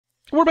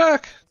We're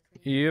back.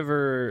 You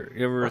ever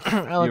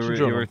Alex and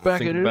Jonah, back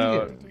think at it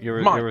about again.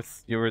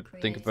 you ever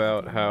think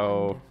about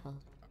how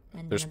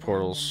there's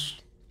portals?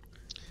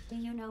 Do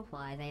you know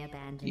why they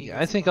abandoned Yeah,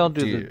 I think I'll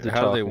do the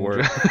how do they talking.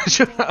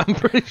 work? I'm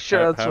pretty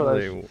sure that's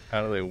what I.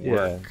 How do they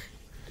work?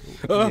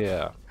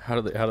 Yeah. How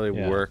do they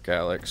Yeah. work,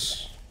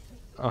 Alex?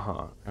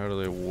 Uh-huh. How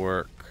do they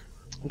work?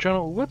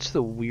 Jonah, what's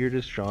the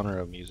weirdest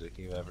genre of music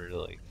you've ever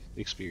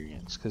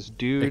experienced? Because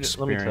dude,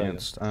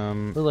 Experienced. let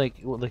me tell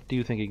you. What do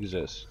you think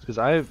exists? Because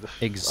I've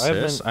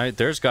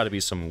There's got to be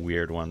some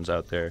weird ones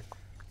out there.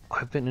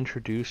 I've been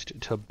introduced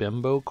to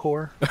bimbo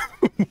core,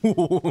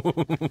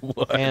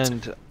 What?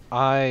 and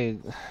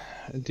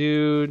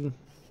dude,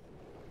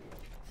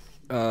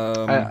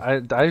 Um, I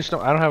just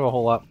don't have a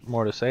whole lot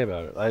more to say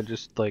about it. I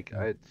just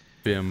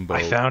bimbo.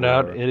 I found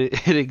out core.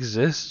 it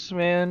exists,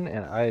 man,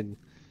 and I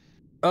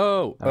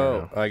don't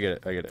know. I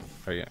get it.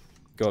 Oh yeah,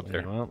 go up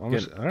there. Well,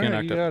 Get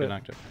knocked up. Get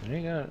knocked up. There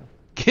you got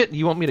it.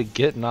 You want me to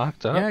get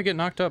knocked up? Yeah, get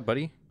knocked up,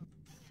 buddy.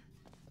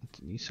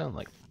 You sound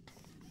like.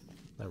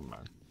 Never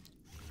mind.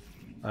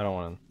 I don't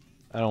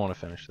want to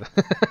finish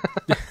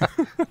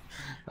that.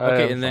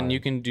 Okay, and then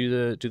you can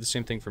do the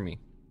same thing for me.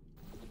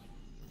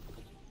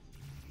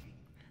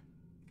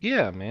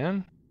 Yeah,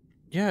 man.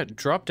 Yeah,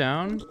 drop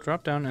down,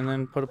 and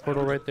then put a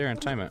portal right there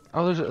and time it.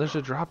 Oh, there's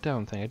a drop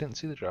down thing. I didn't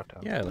see the drop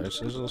down. Yeah,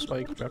 there's a little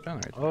spike drop down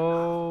right there.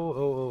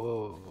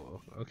 Oh.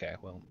 Okay,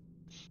 well,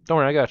 don't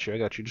worry. I got you.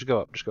 Just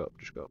go up.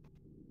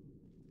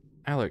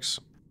 Alex.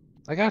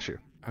 I got you.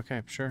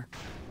 Okay, sure.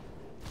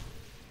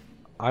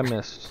 I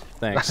missed.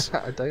 Thanks.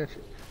 I got you.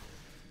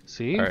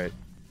 See? All right.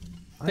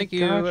 I Thank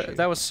you. got you.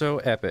 That was so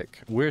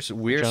epic. We're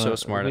Jonah, so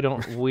smart.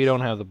 We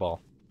don't have the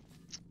ball.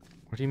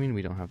 What do you mean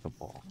we don't have the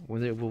ball? We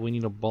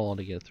need a ball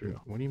to get through.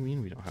 What do you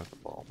mean we don't have the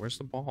ball? Where's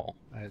the ball?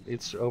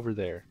 It's over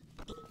there.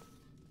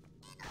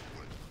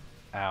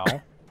 Ow.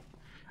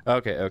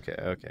 Okay.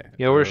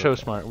 Yeah, we're so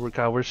smart.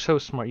 We're so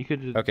smart. You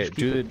could just Okay,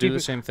 do the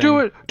same thing. Do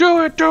it.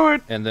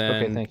 And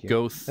then Okay, thank you.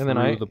 go through And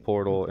then the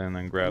portal and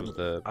then grab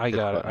the. I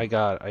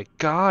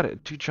got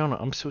it. Dude, Jonah,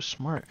 I'm so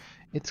smart.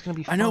 It's gonna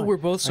be fun. I know we're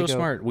both so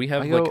smart. We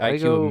have like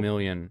IQ a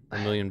million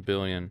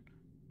billion.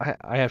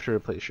 I have to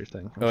replace your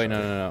thing. Oh wait,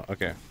 no.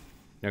 Okay.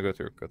 Now go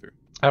through.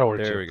 That'll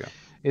work There too. we go.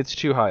 It's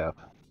too high up.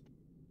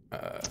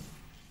 I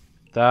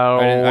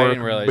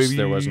didn't realize baby.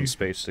 there wasn't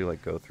space to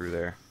like go through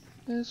there.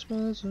 This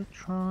was a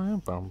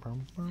triumph.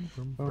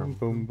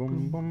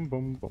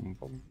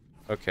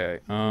 Okay.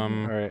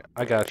 All right,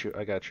 I got you.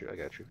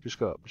 Just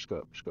go up.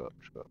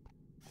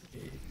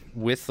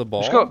 With the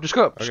ball. Just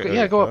go up. Okay,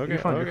 Yeah, go up. Okay,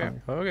 You're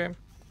fine. Okay.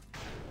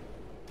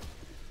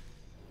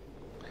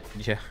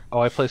 Yeah. Oh,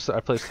 I placed the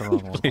wrong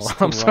one.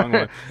 Placed I'm the sorry. wrong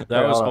one.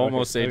 That was Okay,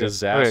 almost a okay.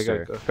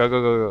 disaster. Okay,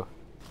 go.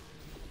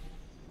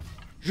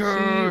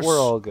 Yes! See, we're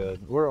all good.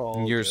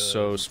 You're good.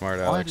 so smart,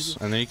 Why Alex. did you-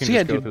 And then you can See, just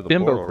yeah, go dude, through the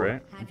bimbo portal, core.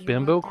 right?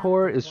 Bimbo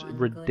core is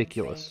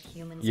ridiculous.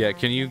 Yeah,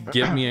 can you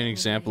give me an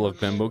example of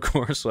bimbo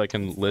core so I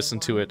can listen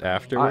to it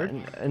afterward?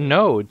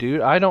 No,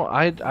 dude, I don't.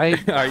 I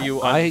Are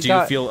you? Do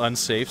you feel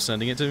unsafe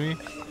sending it to me?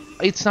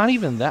 It's not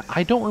even that.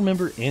 I don't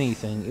remember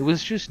anything. It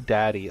was just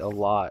Daddy a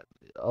lot.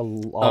 A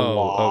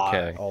lot.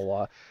 Okay. A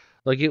lot.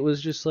 Like, it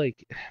was just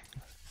like.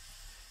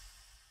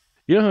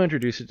 You know who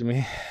introduced it to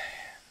me?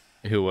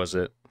 Who was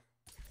it?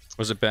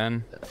 Was it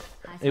Ben?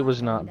 It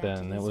was not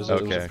Ben. It was a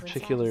Okay.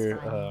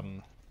 particular.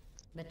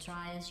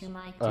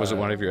 Was it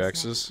one of your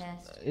exes?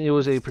 It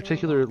was a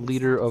particular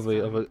leader of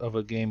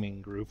a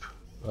gaming group.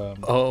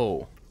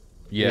 Oh.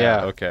 Yeah.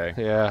 Yeah. Okay.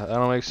 Yeah, that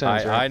don't make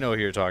sense. I know who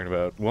you're talking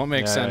about. Won't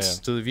make Yeah, sense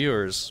yeah. to the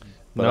viewers,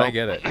 but Nope. I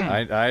get it.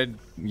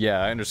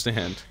 I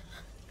understand.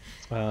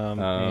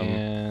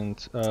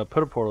 And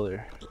put a portal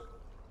there.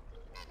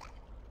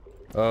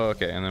 Oh,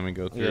 okay, and then we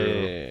go through.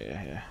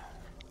 Yeah.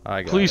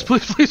 I got Please, it.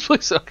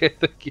 please. Okay,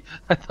 thank you.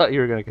 I thought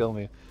you were gonna kill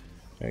me.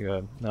 Very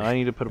good. No, I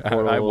need to put a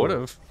portal. I would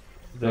have.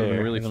 That There. would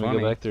been really and then we funny.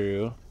 go back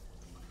through.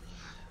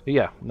 But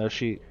yeah. No,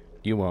 she.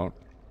 You won't.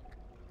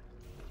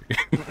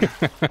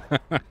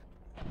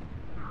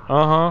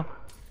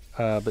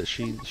 But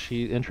she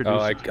Oh,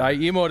 introduced. I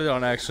emoted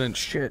on accident.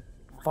 Shit.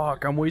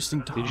 Fuck, I'm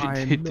wasting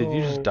time. Did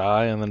you just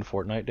die and then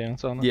Fortnite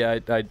dance on it? Yeah,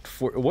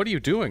 what are you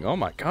doing? Oh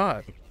my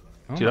god.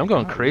 Oh Dude, my I'm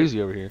going God,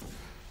 crazy over here.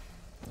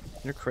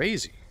 You're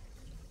crazy.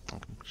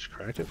 Just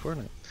cracked it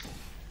Fortnite.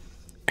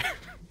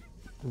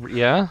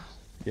 Yeah.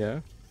 Yeah?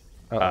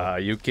 Uh-oh.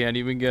 You can't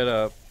even get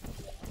up.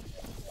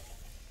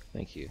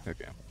 Thank you.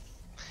 Okay.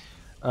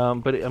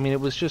 But I mean, it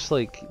was just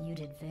like.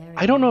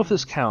 I don't know if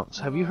this counts.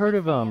 Have you heard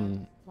of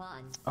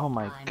Oh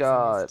my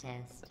god.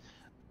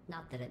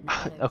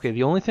 Okay,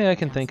 the only thing I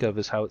can think of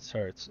is how it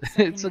starts.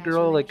 It's a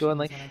girl like going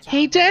like,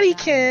 "Hey, daddy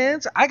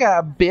kids, I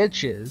got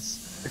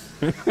bitches."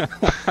 Yeah,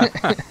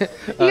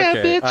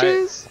 Okay,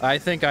 bitches. I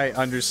think I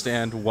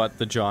understand what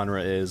the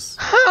genre is.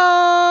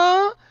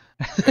 Huh?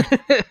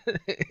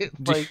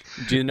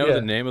 Do you know yeah.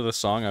 the name of the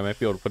song? I might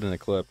be able to put in a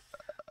clip.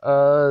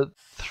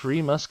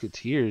 Three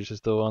Musketeers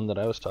is the one that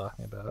I was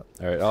talking about.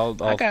 All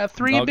right, I got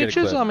three I'll get a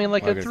bitches clip. on me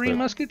like I'll a get Three clip.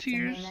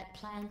 Musketeers.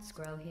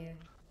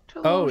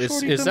 Oh,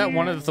 is that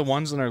one of the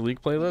ones in our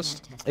league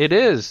playlist? It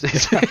is.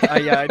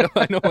 Yeah,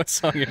 I know what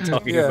song you're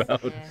talking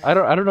about. I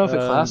don't know if it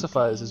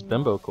classifies as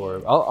bimbo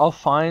core. I'll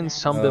find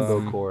some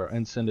bimbo core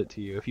and send it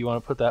to you if you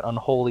want to put that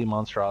unholy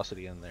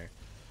monstrosity in there.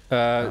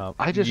 I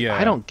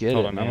yeah. don't get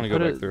Hold it, on, man. I'm gonna Put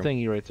go a back through.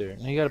 thingy right there.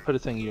 You gotta put a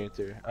thingy right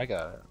there. I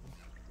got it.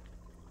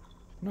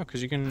 No,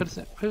 because you can.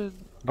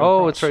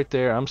 Oh, it's right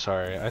there. I'm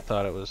sorry. I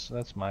thought it was.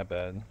 That's my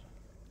bad.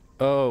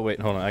 Oh wait,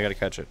 hold on. I gotta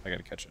catch it.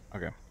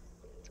 Okay.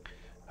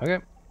 Okay.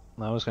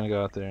 I was gonna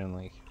go out there and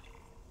like.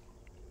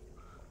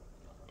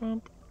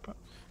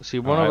 See,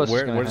 one of us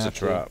is gonna where does have it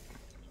drop?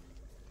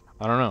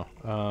 I don't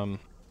know.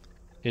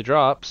 It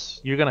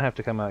drops. You're gonna have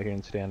to come out here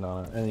and stand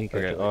on it, and you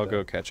catch it. Okay, I'll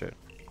go catch it.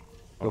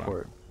 Go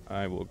for it.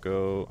 I will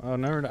go. Oh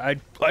no!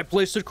 I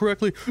placed it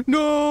correctly.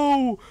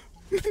 No,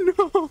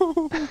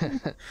 no,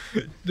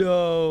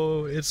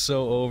 no! It's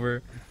so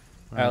over.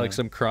 Alex,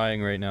 I'm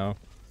crying right now.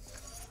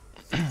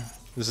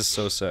 This is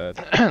so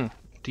sad.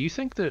 Do you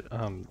think that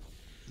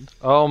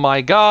Oh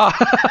my God!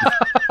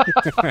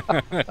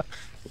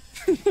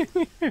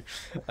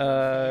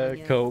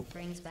 Cope.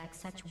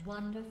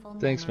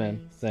 Thanks,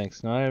 man.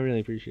 Thanks. No, I really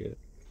appreciate it.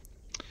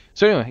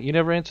 So anyway, you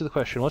never answered the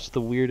question. What's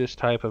the weirdest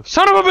type of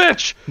son of a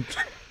bitch?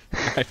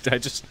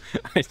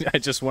 I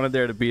just wanted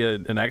there to be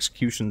an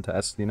execution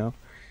test, you know.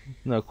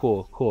 No,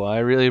 cool. I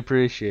really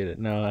appreciate it.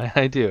 No,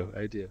 I do.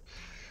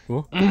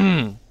 Cool.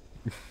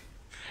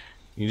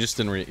 You just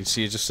didn't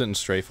see. You just didn't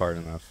strafe hard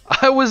enough.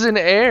 I was in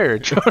air,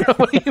 Jonah.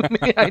 What do you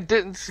mean? I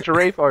didn't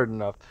strafe hard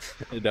enough.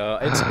 No,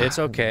 it's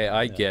okay.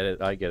 I get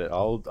it.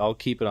 I'll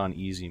keep it on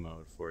easy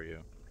mode for you.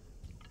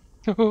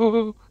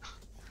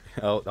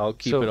 I'll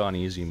keep it on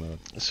easy mode.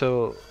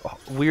 So,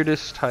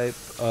 weirdest type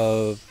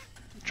of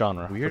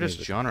genre. Weirdest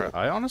genre?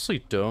 I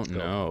honestly don't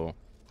know.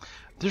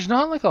 There's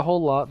not like a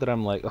whole lot that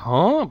I'm like,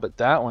 huh? But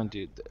that one,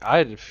 dude,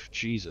 I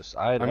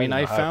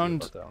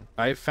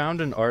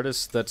found an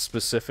artist that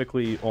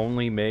specifically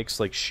only makes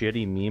like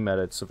shitty meme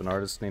edits of an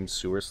artist named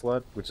Sewer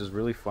Slut, which is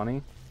really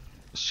funny.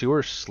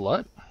 Sewer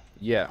Slut?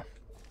 Yeah.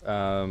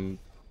 Okay,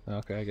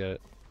 I get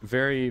it.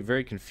 Very,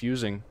 very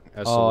confusing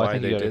as to why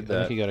they did that.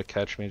 I think you gotta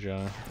catch me,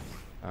 Jonah.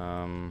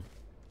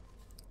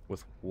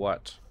 With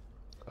what?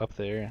 Up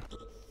there.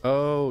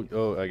 Oh,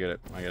 I get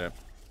it.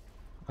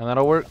 And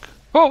that'll work.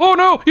 Oh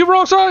no! You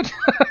wrong side!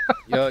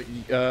 Yeah,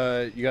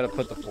 you gotta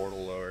put the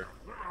portal lower.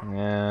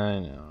 Yeah, I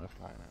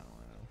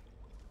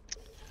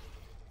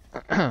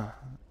know.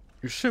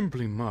 You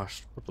simply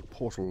must put the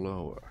portal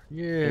lower.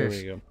 Yes. There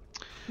we go.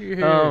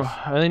 Yes.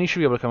 And then you should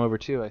be able to come over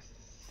too, I think.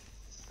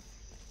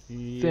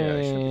 Yeah,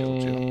 I should be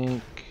able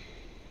to.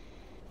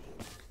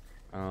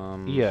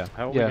 Yeah,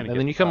 and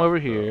then you come over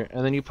here,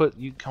 and then you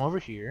come over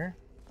here.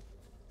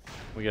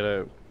 We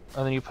gotta...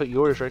 And then you put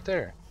yours right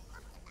there.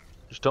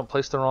 Just don't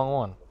place the wrong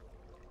one.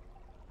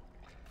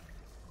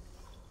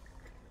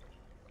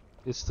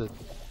 It's the...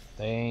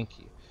 Thank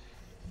you.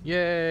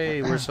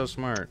 Yay, we're so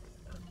smart.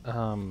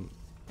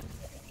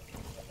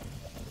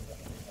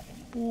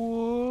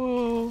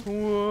 Whoa.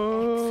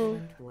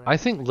 I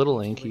think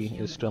Little Inky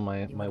is still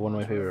one of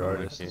my favorite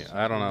artists.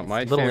 I don't know.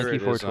 My Little favorite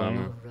Inky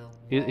 420.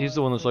 is He's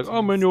the one that's like,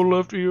 I'm in your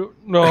left ear.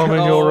 No, I'm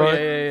in your right.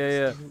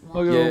 Yeah.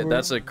 Yeah,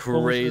 that's a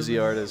crazy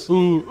artist.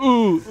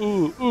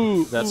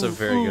 Ooh. That's a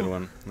very good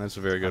one. That's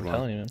a very good one. I'm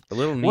telling you, man. A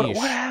little niche.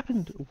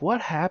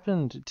 What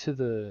happened to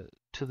the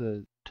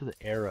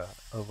era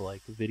of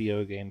like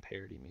video game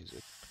parody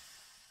music?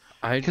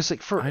 Because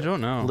like I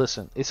don't know.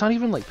 Listen, it's not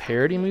even like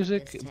parody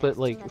music, but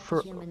like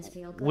for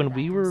when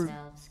we were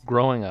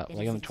growing up,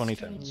 like in the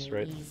 2010s,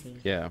 right?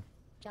 Yeah.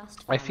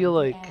 I feel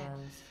like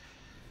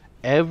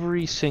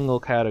every single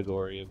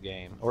category of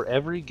game or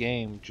every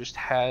game just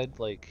had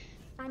like.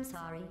 I'm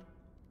sorry.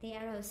 The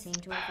arrows seem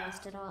to have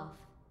rusted off.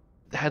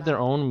 Had their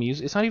own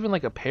music. It's not even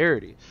like a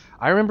parody.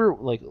 I remember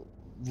like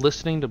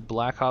listening to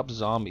Black Ops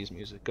Zombies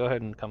music. Go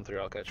ahead and come through.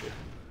 I'll catch you.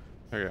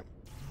 Okay.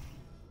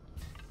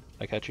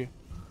 I catch you?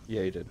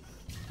 Yeah, you did.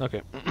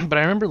 Okay. But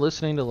I remember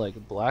listening to like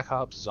Black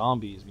Ops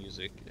Zombies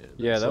music.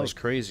 Yeah, that was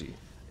crazy.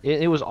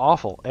 It was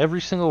awful.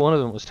 Every single one of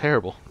them was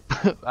terrible.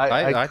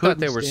 I thought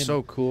they were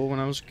so cool when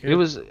I was a kid. It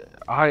was.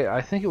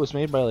 I think it was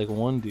made by like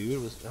one dude.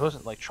 It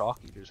wasn't like Chalk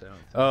Eaters. I don't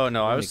think. Oh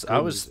no, I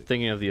was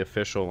thinking of the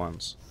official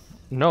ones.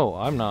 No,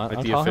 I'm not. Like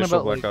I'm the talking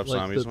official about Black Ops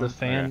Zombies the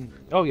fan.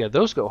 Okay. Oh yeah,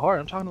 those go hard.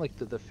 I'm talking like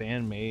the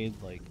fan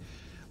made like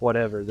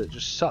whatever that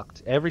just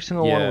sucked. Every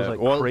single one was like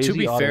crazy. To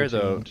be fair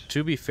though,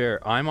 auto-tuned.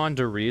 I'm on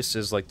Derice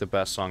is like the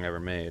best song ever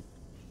made.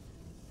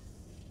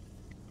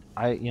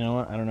 You know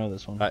what? I don't know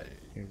this one.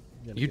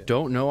 You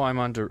don't know I'm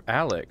on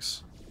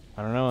Alex?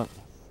 I don't know it.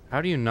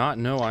 How do you not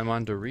know I'm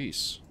on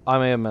Derice? I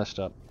may have messed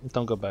up.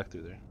 Don't go back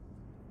through there.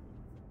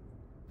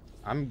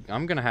 I'm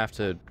gonna have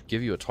to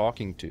give you a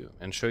talking to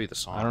and show you the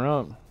song. I don't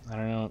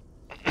know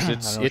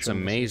it. It's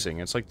amazing.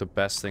 It's like the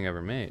best thing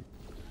ever made.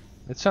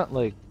 It's not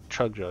like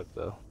Chug Jug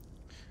though.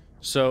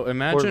 So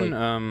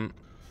imagine,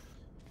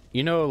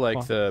 you know,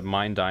 like the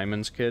Mine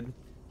Diamonds kid.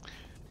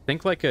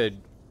 Think like a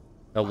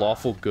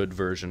lawful good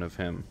version of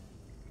him.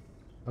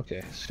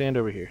 Okay, stand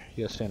over here.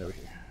 Yeah, stand over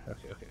here.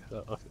 Okay.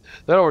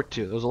 That'll work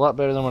too. That was a lot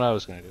better than what I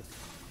was gonna do.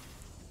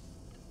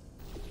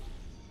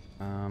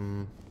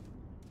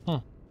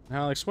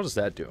 Alex, what does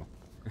that do?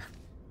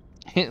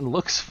 It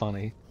looks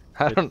funny.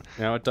 I don't.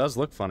 You know, it does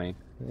look funny.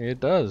 It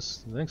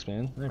does. Thanks,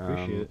 man. I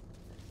appreciate it.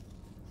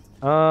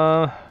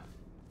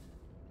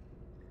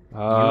 You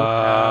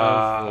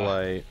have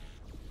light.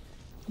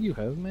 You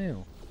have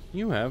mail.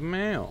 You have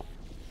mail.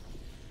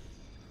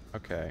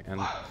 Okay,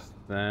 and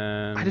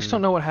then I just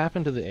don't know what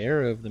happened to the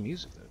era of the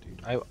music, though,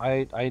 dude.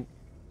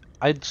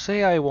 I'd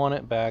say I want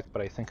it back,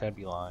 but I think I'd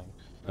be lying.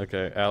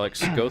 Okay,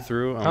 Alex, go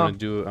through. I'm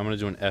gonna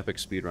do an epic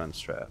speedrun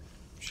strat.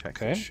 Check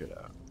this shit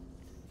out.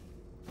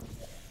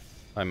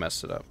 I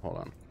messed it up. Hold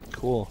on.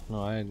 Cool.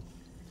 No,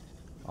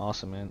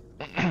 awesome, man.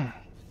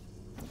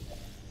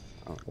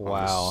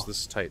 Wow. Oh, this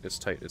is tight. It's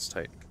tight. It's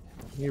tight.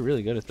 You're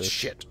really good at this.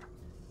 Shit.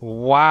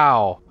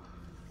 Wow.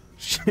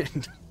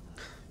 Shit.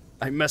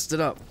 I messed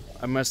it up.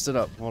 I messed it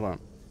up. Hold on.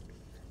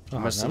 I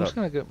messed it up.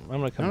 I'm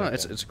gonna come. No, back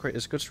it's in. a great.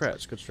 It's a good strat.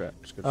 It's a good strat.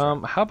 It's a good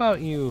strat. How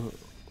about you?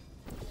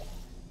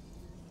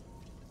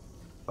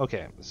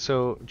 Okay,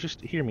 so just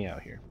hear me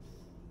out here.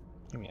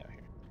 Hear me out here.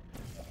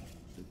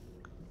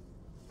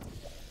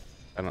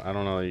 I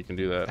don't know that you can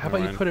do that. How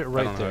about you put it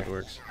right there? I don't know how it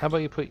works. How about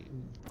you put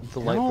the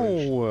light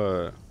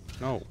bridge?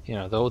 No. You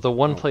know, the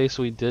one place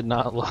we did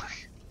not look.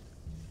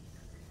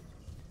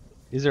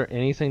 Is there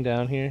anything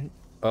down here?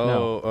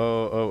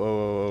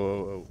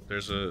 Oh.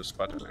 There's a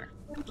spot down there.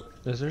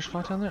 Is there a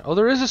spot down there? Oh,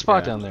 there is a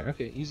spot down there.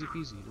 Okay, easy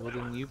peasy. Well,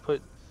 then you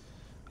put...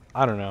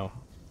 I don't know.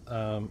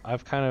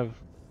 I've kind of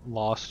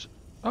lost...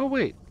 Oh,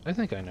 wait. I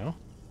think I know.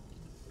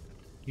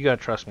 You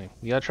gotta trust me.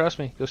 You gotta trust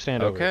me. Go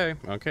stand over it.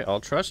 Okay.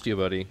 I'll trust you,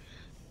 buddy.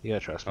 You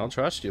gotta trust me. I'll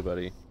trust you,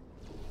 buddy.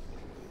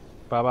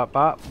 Ba ba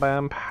ba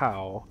bam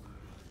pow.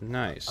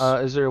 Nice.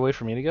 Is there a way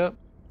for me to go up?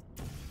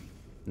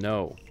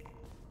 No.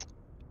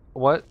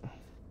 What?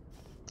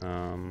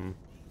 Oh,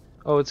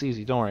 it's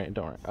easy. Don't worry.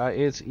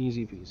 It's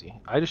easy peasy.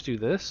 I just do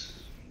this,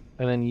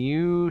 and then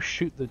you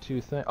shoot the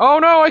two things. Oh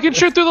no! I can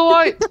shoot through the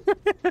light.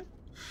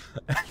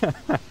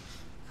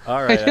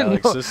 All right,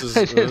 Alex. This is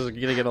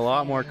gonna get a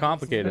lot more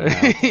complicated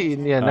now.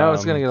 Yeah, now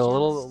it's gonna get a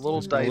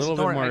little dicey. A little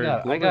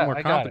bit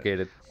more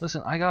complicated.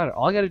 Listen, I got it.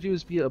 All I gotta do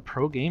is be a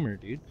pro gamer,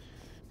 dude.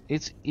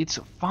 It's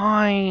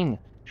fine,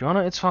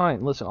 Jonah. It's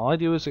fine. Listen, all I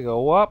do is I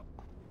go up,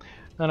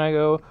 then I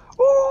go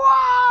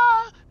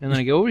ooh-ah! And then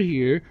I go over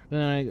here, and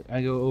then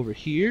I go over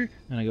here,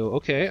 and I go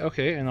okay,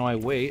 and then I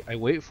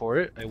wait for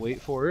it.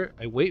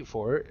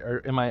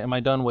 Or am I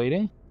done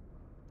waiting?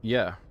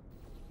 Yeah.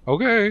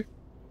 Okay.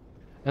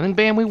 And then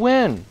bam, we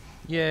win.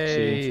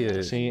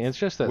 Yay! See, it's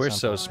just that we're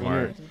simple. so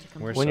smart.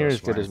 When you're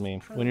as good as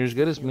me. When you're as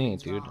good as me,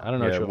 dude. I don't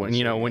know.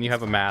 Yeah, when you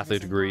have a math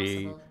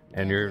degree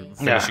and you're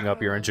finishing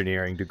up your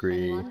engineering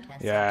degree.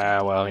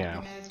 Yeah, well,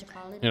 yeah.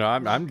 You know,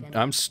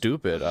 I'm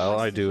stupid. All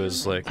I do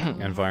is like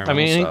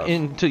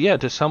environmental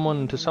stuff. To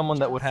someone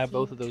that would have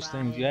both of those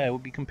things, yeah, it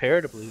would be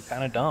comparatively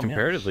kind of dumb.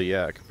 Comparatively,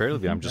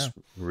 I'm just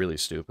really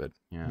stupid.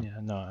 Yeah. Yeah,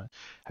 no.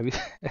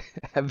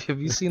 Have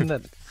you seen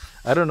that?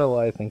 I don't know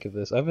why I think of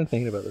this. I've been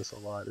thinking about this a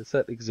lot. It's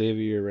that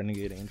Xavier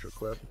Renegade Angel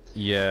clip.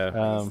 Yeah.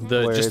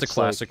 Just the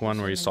classic one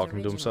where he's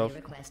talking to himself.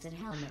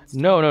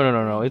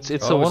 No.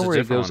 It's the one where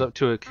he goes up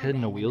to a kid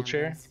in a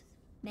wheelchair.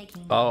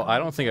 Oh, I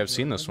don't think I've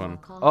seen this one.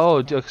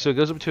 Oh, so it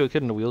goes up to a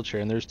kid in a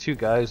wheelchair, and there's two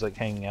guys like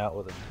hanging out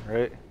with him,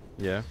 right?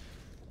 Yeah.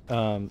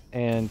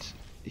 And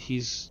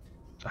he's.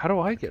 How do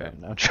I get him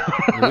now?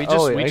 we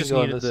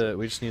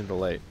just needed the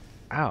light.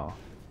 Ow.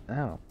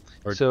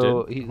 Or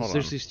so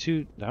there's these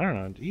two. I don't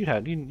know. You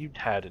had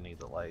to need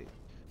the light.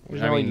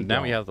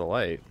 Now we have the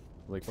light.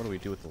 Like, what do we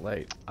do with the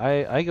light?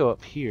 I go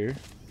up here.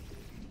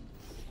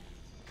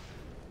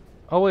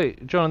 Oh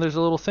wait, John, there's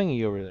a little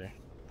thingy over there.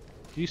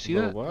 Do you see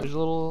that? What? There's a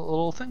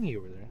little thingy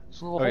over there.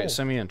 It's a little hole.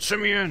 Send me in.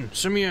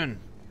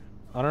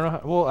 I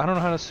don't know. I don't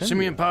know how to send. Send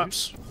me in,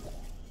 pops.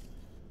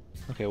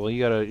 Okay, well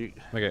you gotta.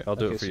 Okay, I'll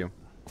do it for you.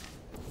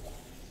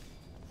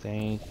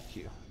 Thank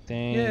you.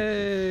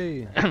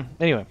 Yay!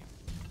 Anyway.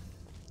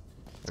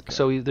 Okay.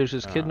 So there's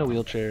this kid in a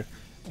wheelchair,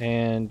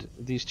 and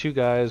these two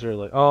guys are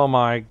like, oh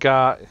my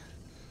god.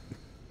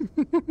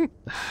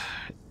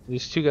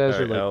 These two guys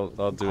are like,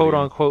 I'll quote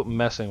unquote,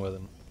 messing with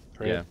him.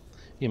 Right? Yeah.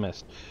 You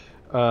missed.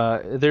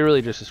 They're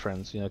really just his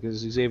friends, because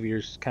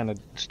Xavier's kind of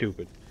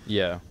stupid.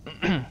 Yeah.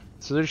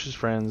 So they're just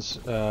friends,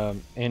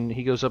 and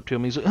he goes up to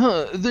him. He's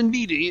like, the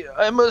needy,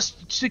 I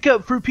must stick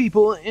up for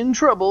people in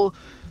trouble,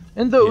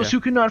 and those who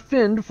cannot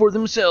fend for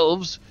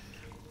themselves.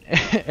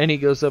 And he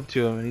goes up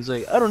to him and he's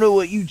like, I don't know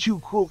what you two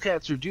cool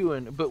cats are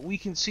doing, but we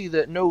can see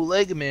that no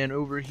leg man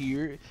over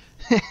here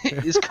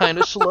is kind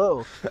of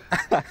slow.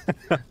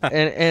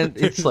 and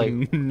it's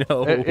like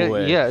no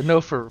way. Yeah, no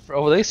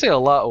they say a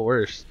lot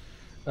worse.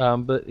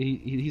 But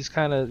he's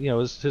kind of,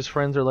 his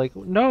friends are like,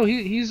 no,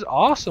 he's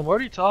awesome. What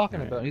are you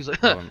talking about? And he's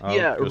like,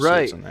 yeah,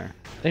 right. And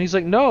he's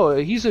like, no,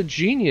 he's a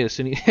genius.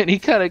 And he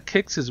kind of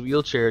kicks his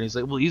wheelchair and he's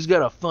like, well, he's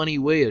got a funny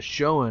way of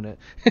showing it.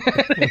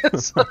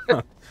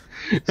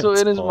 So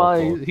in his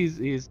mind,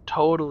 he's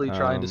totally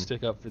trying to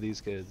stick up for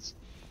these kids.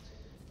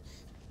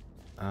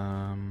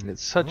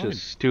 It's such a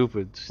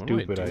stupid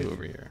idea.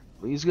 Over here?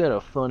 He's got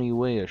a funny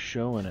way of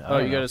showing it. Oh,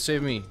 you gotta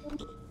save me.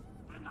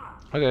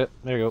 Okay,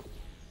 there you go.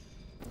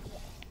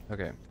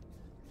 Okay.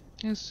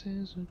 This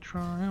is a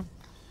triumph.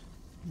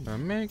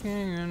 I'm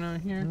making a note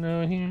here.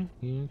 No, here.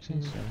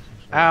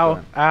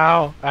 Ow,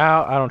 ow,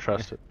 ow. I don't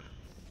trust it.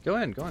 Go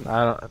in, go in.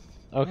 I don't.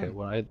 Okay,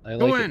 well, I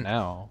like it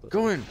now.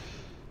 Go in.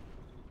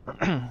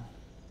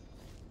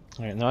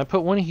 Alright, now I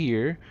put one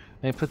here,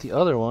 and I put the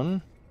other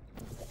one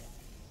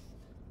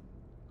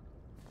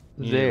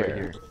there. Right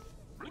here.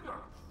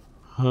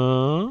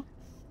 Huh?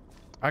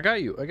 I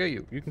got you.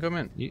 You can come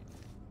in.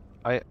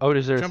 Oh,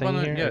 is there jump a thing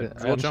on here? Yeah,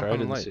 I'm jump sorry, on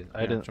the light.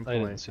 I didn't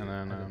see it.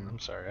 I'm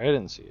sorry, I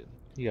didn't see it.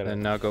 You got it.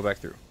 And now go back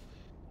through.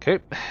 Okay.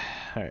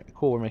 Alright,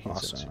 cool, we're making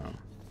sense.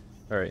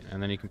 Alright,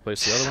 and then you can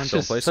place the other one.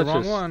 Don't place the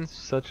wrong one.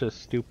 Such a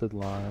stupid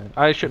line.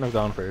 I shouldn't have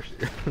gone first.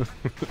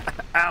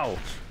 Ow!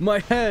 My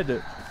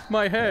head!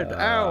 My head!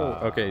 Ow!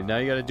 Okay, now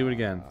you gotta do it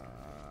again.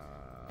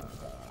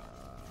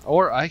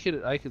 Or I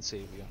could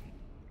save you.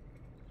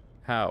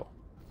 How?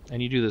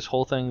 And you do this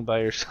whole thing by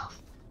yourself.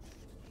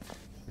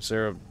 Is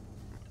there a...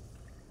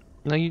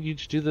 No, you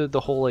just do the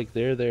whole like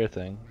there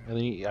thing, and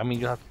then you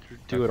have to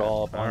do it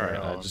all on your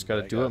own. I just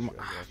gotta do it.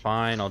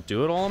 Fine, I'll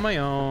do it all on my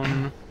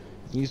own.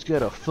 He's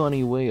got a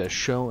funny way of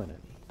showing it.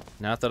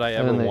 Not that I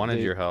ever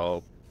wanted your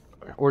help.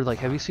 Or like,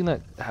 have you seen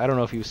that? I don't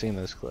know if you've seen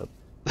this clip.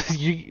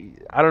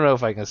 I don't know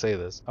if I can say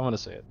this. I'm gonna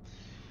say it.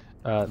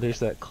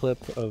 There's that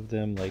clip of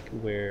them like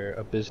where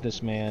a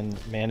businessman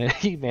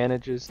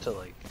manages to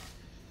like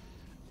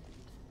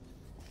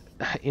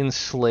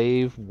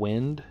enslave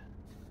wind.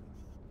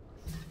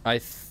 I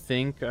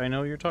think I know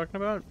what you're talking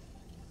about.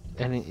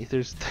 And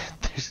there's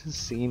a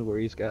scene where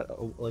he's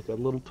got like a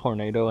little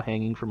tornado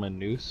hanging from a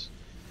noose.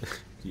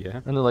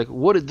 Yeah. And they're like,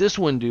 "What did this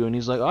one do?" And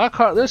he's like, "I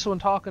caught this one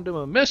talking to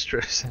my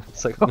mistress." And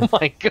it's like, "Oh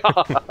my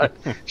god,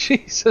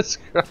 Jesus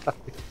Christ!"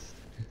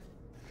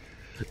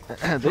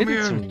 They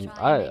did some.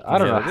 I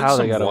don't know how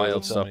they got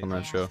wild stuff on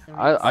that show.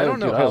 I don't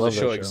know how the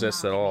show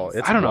exists at all.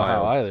 It's I don't know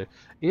how either.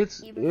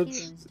 It's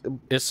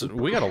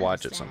we gotta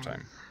watch it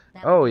sometime.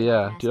 Oh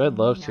yeah, dude, I'd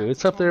love to.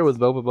 It's up there with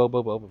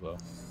Bobo.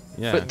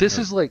 Yeah. But this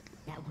is like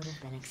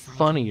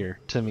funnier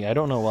to me. I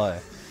don't know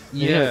why.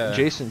 Yeah.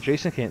 Jason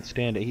can't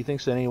stand it. He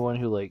thinks that anyone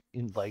who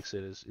likes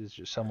it is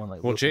just someone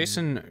like. Well,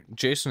 Jason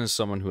is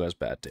someone who has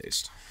bad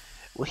taste.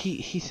 Well,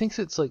 he thinks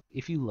it's like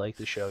if you like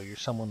the show, you're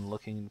someone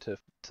looking to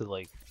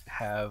like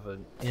have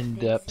an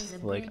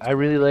in-depth like I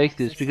really like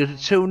this because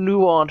it's so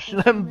nuanced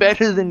and I'm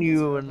better than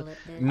you. And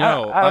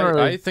no,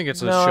 I think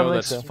it's a show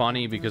that's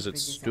funny because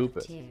it's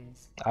stupid.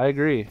 I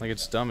agree. Like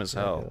it's dumb as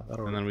hell,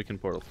 and then we can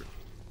portal through.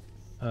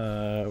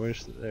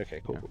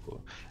 Okay, cool.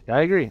 Yeah,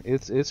 I agree.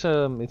 It's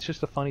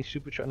just a funny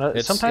stupid show. Now,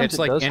 sometimes it's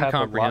like does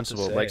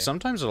incomprehensible. Have a lot to say. Like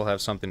sometimes it'll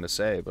have something to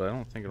say, but I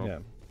don't think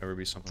it'll ever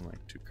be something like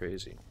too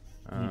crazy.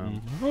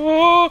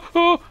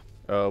 Oh,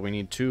 we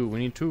need two.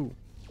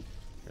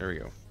 There we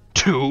go.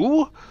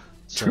 Two.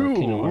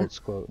 Kingdom Hearts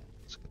quote.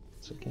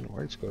 It's a Kingdom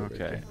Hearts quote.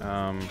 Okay.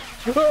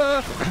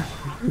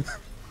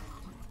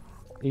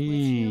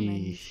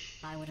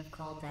 I would have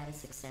called that a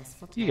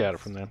successful test. You got it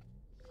from there.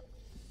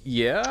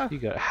 Yeah. You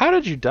got it. How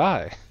did you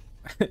die?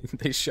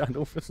 They shot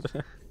over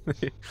the.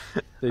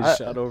 they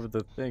shot over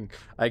the thing.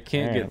 I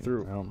can't get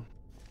through.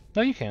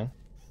 No, you can.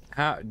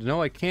 How?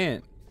 No, I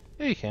can't.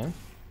 Yeah, you can.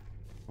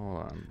 Hold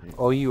on.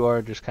 Oh, you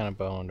are just kind of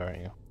boned, aren't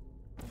you?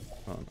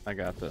 Hold on. I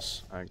got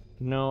this.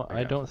 No,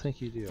 I don't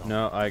think you do.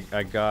 No, I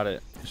got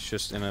it. It's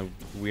just in a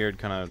weird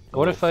kind of.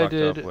 What if I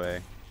did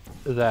way.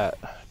 that?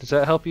 Does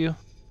that help you?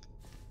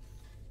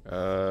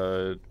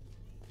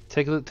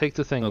 Take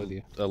the thing with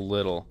you. A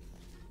little.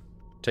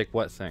 Take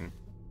what thing?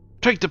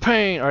 Take the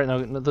pain! Alright,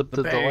 no, the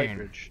light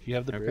bridge. You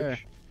have the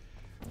bridge.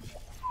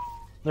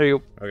 There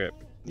you go. Okay.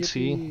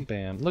 See?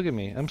 Bam. Look at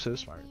me. I'm so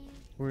smart.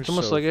 It's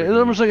almost like I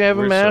have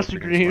a master's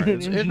degree.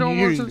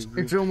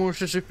 It's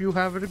almost as if you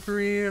have a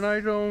degree and I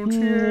don't.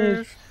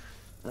 Yes.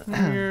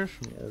 Yeah,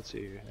 let's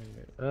see here.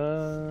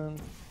 Come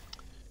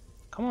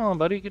on,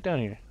 buddy, get down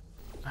here.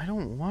 I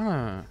don't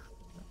wanna.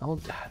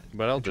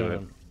 But I'll do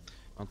it.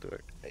 I'll do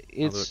it.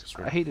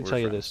 I hate to tell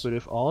you this, but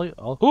if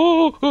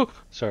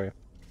sorry.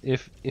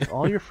 If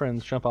all your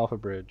friends jump off a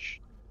bridge,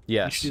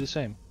 yes, you should do the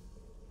same.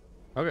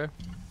 Okay.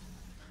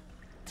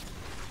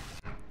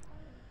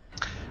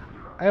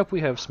 I hope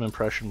we have some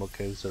impressionable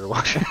kids that are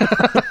watching.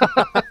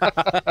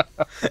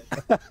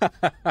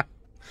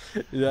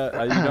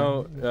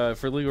 Yeah,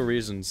 for legal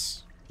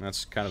reasons,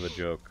 that's kind of a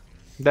joke.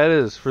 That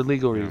is for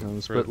legal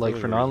reasons, but like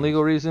for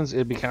non-legal reasons,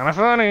 it'd be kind of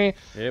funny.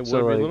 It would be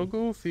a little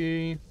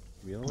goofy.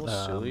 Be a little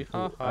silly.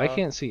 I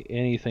can't see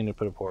anything to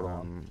put a portal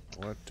on.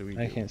 What do we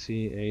do? I can't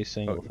see a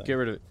single thing. Get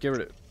rid of it.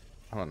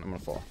 Hold on, I'm gonna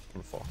fall.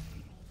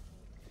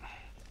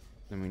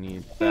 Then we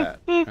need that,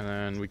 and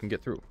then we can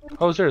get through.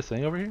 Oh, is there a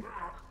thing over here?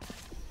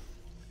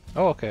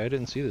 Oh, okay, I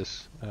didn't see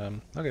this.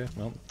 Okay,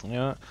 well,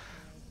 yeah.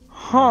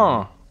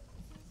 Huh.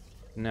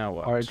 Now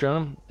what? Alright,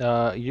 gentlemen,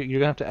 you're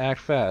gonna have to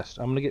act fast.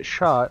 I'm gonna get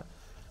shot,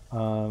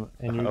 and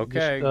you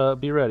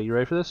just be ready. You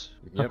ready for this?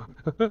 Yep.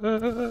 Put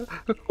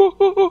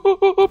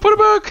it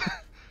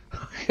back!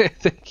 Okay,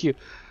 thank you.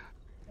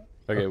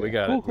 Okay, we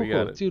got it. We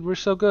got it. Dude, we're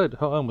so good.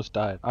 Oh, I almost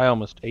died. I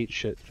almost ate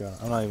shit, John.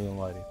 I'm not even gonna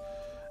lie to you.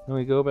 and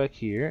we go back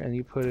here, and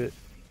you put it.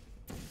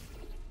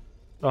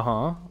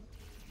 Uh-huh.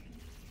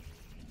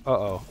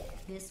 Uh-oh.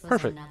 This was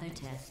Perfect. another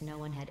test no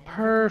one had ever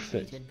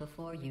Perfect. completed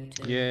before you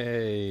two.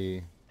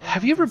 Yay.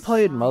 Have you ever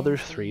played Mother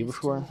 3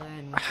 before?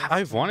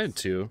 I've wanted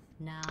to.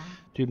 Now,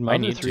 Dude, Mother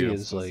need 3 to.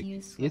 is like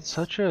it's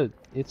such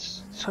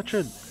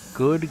a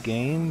good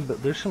game,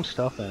 but there's some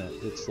stuff in it.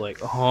 It's like,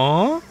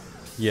 huh?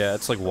 Yeah,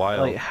 it's like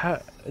wild.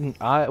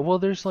 Like well,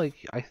 there's like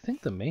I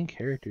think the main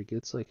character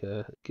gets like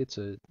a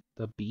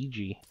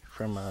BG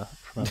from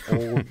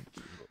an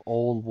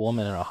old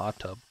woman in a hot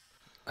tub.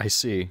 I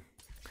see.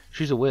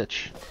 She's a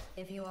witch.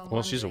 if you are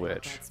Well, she's a wondering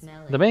witch. about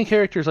smelling, The main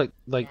character is like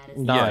that is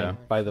 9, Yeah.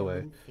 by the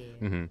way.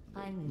 Mm-hmm.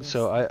 I miss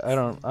So I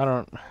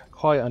don't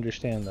quite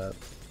understand that,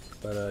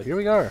 but here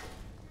we are.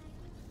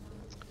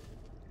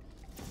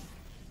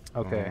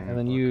 Okay, and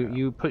then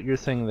you put your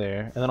thing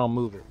there, and then I'll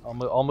move it.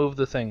 I'll move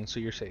the thing so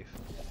you're safe.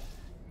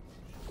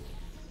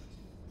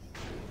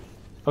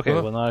 Okay,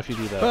 well not if you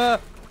do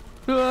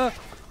that.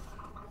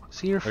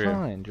 See, you're Okay.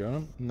 fine,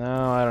 Jonah.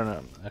 No, I don't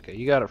know. Okay,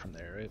 you got it from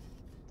there, right?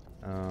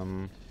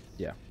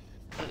 Yeah.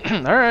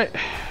 All right.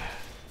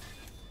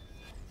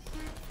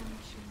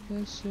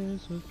 This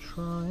is a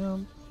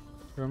triumph.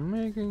 We're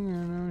making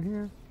it out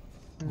here.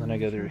 And then I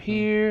go through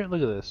here.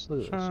 Look at this.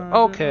 Look at this.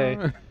 Okay.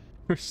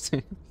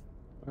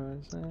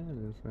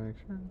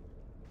 Satisfaction.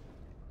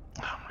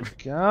 Oh my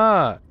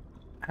god.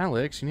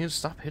 Alex, you need to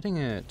stop hitting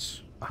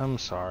it. I'm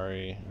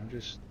sorry. I'm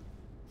just.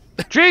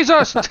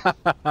 Jesus!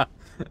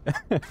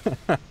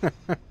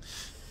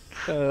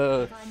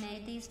 If I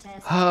made these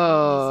tests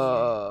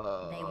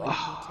easier, they wouldn't be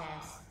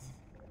tests.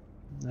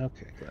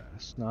 Okay,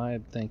 guys. No,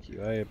 thank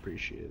you. I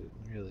appreciate it.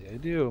 Really, I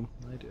do.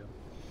 I do.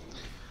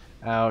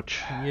 Ouch.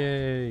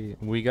 Yay,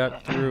 we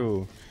got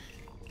through.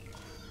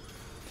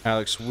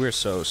 Alex, we're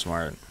so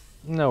smart.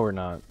 No, we're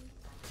not.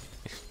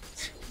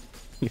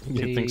 You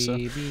think so?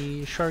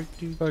 Baby shark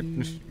doo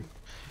doo.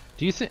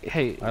 Do you think?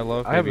 Hey, I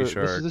love have Baby a,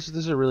 Shark. This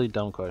is a really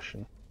dumb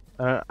question.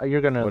 You're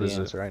gonna know What the is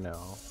it? answer. I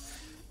know.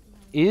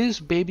 Is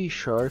Baby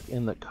Shark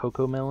in the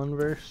Cocomelon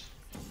verse?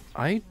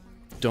 I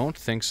don't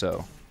think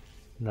so.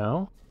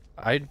 No.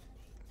 I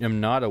am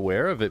not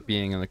aware of it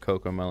being in the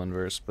Cocomelon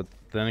verse, but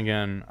then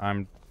again,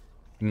 I'm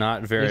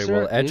not very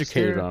well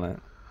educated on it.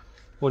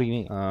 What do you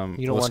mean?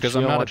 You don't watch? Because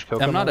You don't watch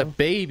Cocomelon? I'm not a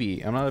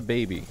baby. I'm not a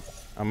baby.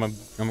 I'm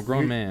a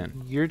grown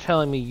man. You're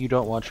telling me you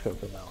don't watch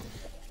Cocomelon?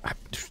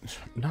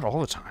 Not all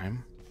the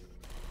time.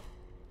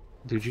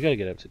 Dude, you gotta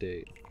get up to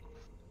date.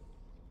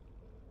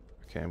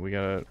 Okay, we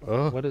gotta.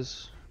 Oh. What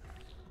is?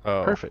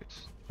 Oh. Perfect.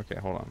 Okay,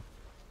 hold on.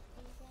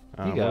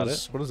 You got what it.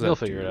 Does, what does that You'll do?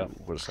 figure it out.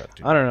 What does that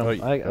do? I don't know.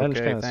 Oh, I'm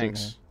just okay, kind of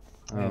thanks.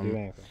 I can't do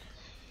anything.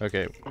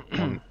 Okay,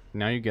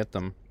 now you get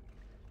them.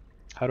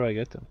 How do I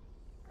get them?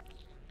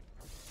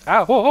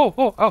 Ow! Oh! Oh!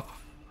 Oh! Oh!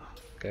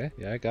 Okay,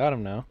 yeah, I got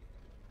him now.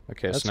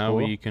 Okay, That's so now cool.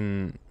 we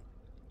can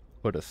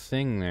put a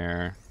thing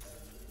there.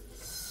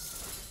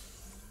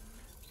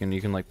 You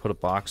can like put a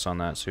box on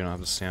that so you don't have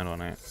to stand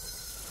on it.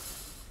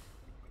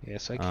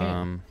 Yes, I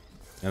can.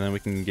 And then we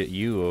can get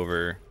you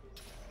over.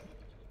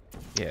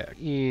 Yeah.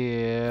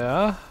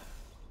 Yeah.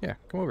 Yeah,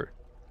 come over.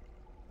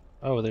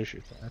 Oh, there's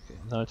your thing. Okay.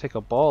 Now I take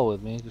a ball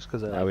with me just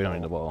because I. No, we don't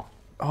need the ball.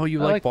 Oh, you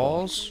I like like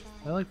balls?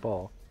 I like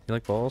ball. You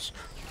like balls?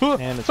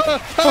 And it's.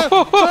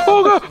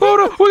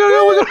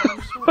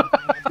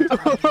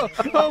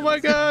 Oh my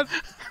god!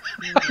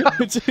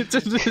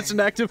 it's an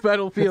active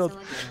battlefield.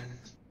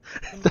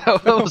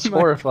 That was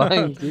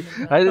horrifying, dude.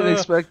 I didn't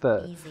expect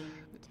that.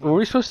 Were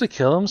we supposed to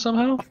kill him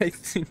somehow? I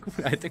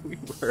think we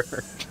were.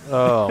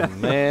 Oh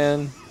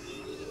man.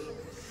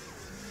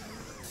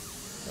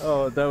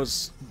 Oh, that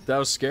was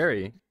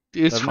scary.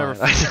 It's I've fine.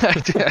 never-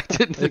 I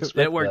didn't expect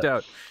It worked that.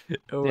 out.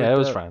 Yeah, it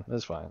was fine. It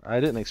was fine. I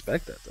didn't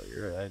expect that though.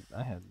 You're right.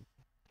 I had.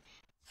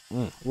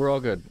 We're all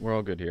good. We're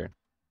all good here.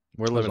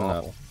 We're living it up.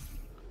 awful.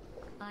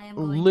 I am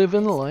going to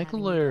Living risk like having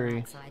you go Larry.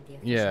 outside the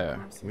official Yeah,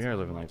 courses we are with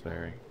living you like two.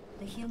 Larry.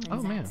 The humans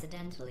Oh, man.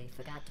 accidentally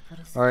forgot to put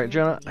a All right,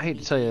 Jonah. security I hate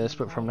to tell you this,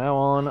 but from DVD now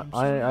on, I'm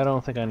sure I don't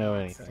it's think I know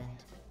an anything. accident.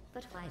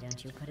 But why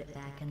don't you put it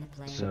back in the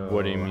plane? So-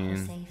 What do you for mean?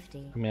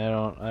 safety? I mean,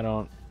 I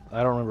don't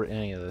remember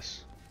any of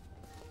this.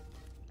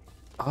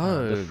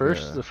 Oh,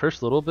 The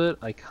first little bit,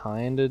 I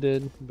kinda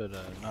did, but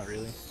not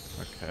really.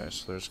 Okay,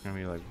 so there's gonna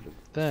be like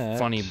That.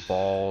 funny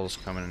balls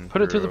coming.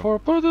 Put it through the portal.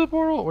 Put it through the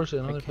portal. Where's it?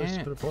 Another place to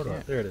can't, put a portal. I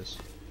can't. There it is.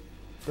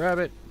 Grab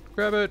it.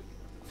 Grab it.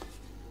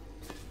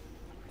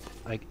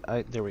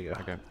 There we go.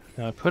 Okay.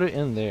 Now I put it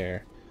in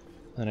there,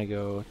 then I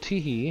go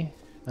tee-hee,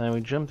 and then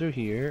we jump through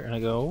here, and I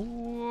go.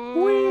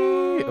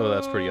 Whee! Oh,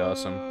 that's pretty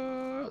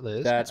awesome.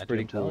 That's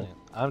pretty cool.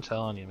 I'm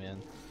telling you,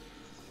 man.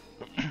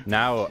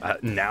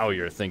 Now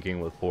you're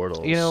thinking with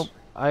portals. You know,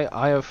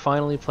 I have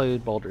finally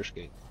played Baldur's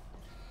Gate,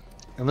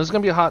 and this is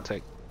gonna be a hot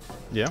take.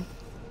 Yeah.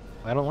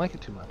 I don't like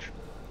it too much.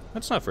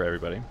 That's not for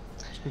everybody.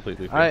 It's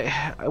completely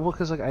fair. Well,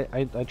 cause like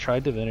I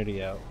tried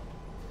Divinity out,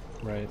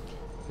 right?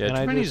 Yeah, and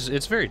I Divinity's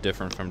it's very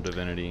different from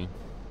Divinity.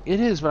 It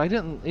is, but I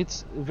didn't.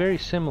 It's very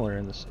similar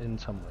in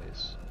some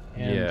ways.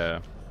 And Yeah.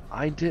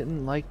 I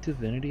didn't like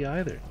Divinity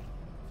either.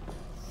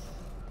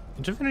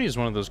 Divinity is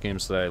one of those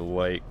games that I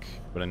like,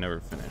 but I never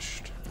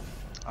finished.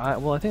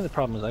 Well, I think the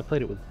problem is I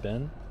played it with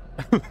Ben.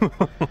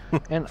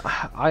 And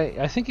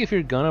I think if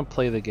you're gonna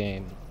play the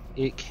game,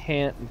 it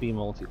can't be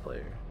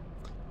multiplayer.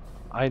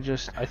 I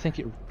think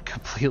it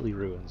completely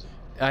ruins it.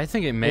 I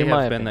think it may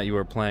have been that you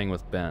were playing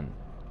with Ben.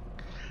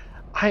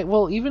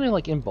 Well, even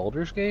in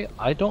Baldur's Gate,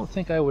 I don't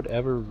think I would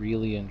ever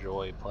really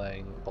enjoy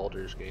playing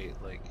Baldur's Gate.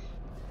 Like,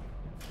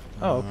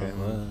 oh, okay.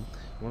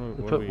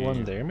 We put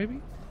one there,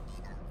 maybe.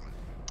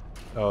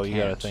 Oh, you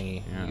got a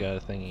thingy. Yeah. You got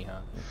a thingy,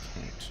 huh?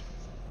 Can't.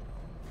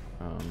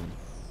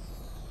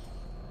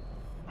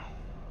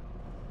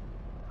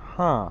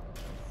 Huh.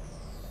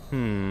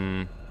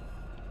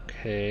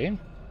 Okay.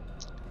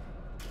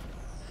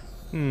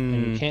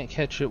 And you can't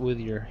catch it with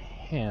your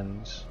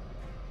hands.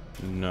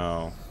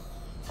 No.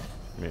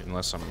 I mean,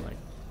 unless I'm like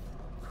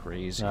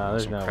crazy. No,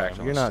 there's no way.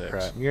 You're not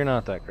cracked. You're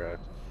not that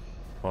cracked.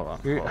 Hold on.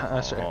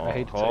 I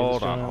hate to say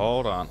hold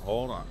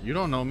on. You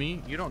don't know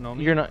me. You don't know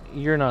me.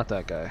 You're not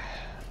that guy.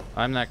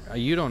 I'm not.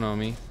 You don't know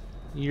me.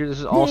 This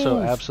is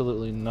also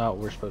absolutely not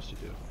what we're supposed to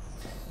do.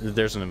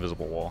 There's an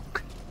invisible wall.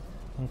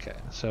 Okay,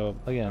 so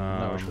again,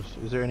 not what we're supposed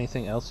to. Is there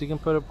anything else you can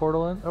put a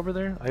portal in over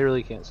there? I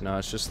really can't see. No,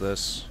 it's just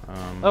this.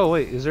 Oh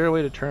wait, is there a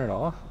way to turn it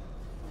off?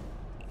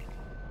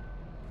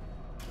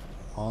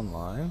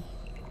 Online?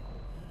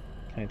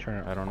 Can I turn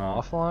it? I don't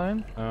know.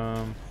 Offline?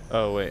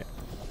 Oh wait.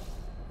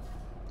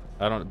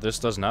 I don't. This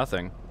does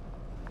nothing.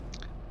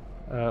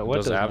 What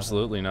does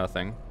absolutely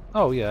nothing.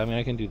 Oh yeah, I mean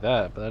I can do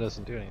that, but that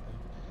doesn't do anything.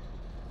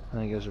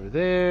 And then it goes over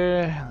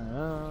there.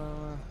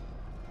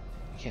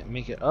 Can't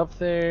make it up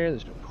there.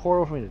 There's no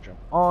portal for me to jump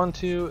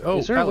onto. Oh,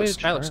 is there Alex, a way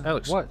to turn?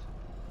 Alex. What?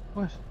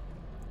 What?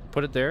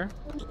 Put it there.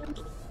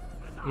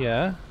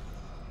 Yeah.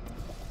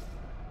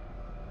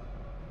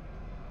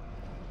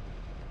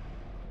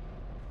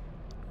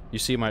 You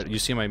see my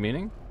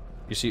meaning?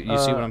 You see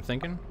what I'm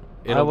thinking?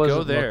 It'll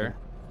go there. Looking.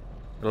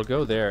 It'll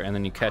go there, and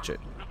then you catch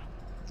it.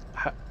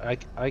 I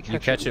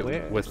catch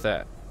it with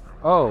that.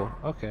 Oh,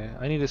 okay.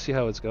 I need to see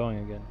how it's going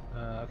again.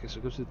 Okay, so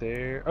it goes to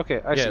there.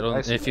 Okay, I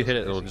see. If you hit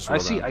it, it'll just roll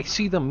down. I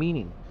see the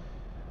meaning.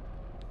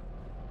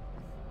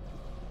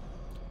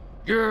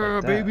 Yeah,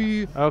 like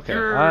baby. Okay,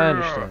 yeah. I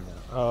understand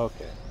now.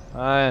 Okay,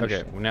 I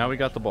understand. Okay, well, now we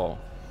got the ball.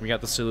 We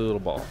got the silly little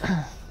ball.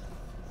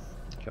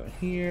 Go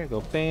here. Go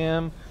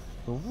bam.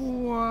 Go,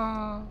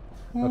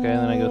 okay, and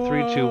then I go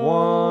 3, 2,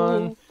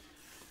 1,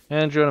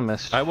 and join a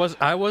message. I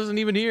wasn't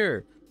even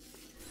here.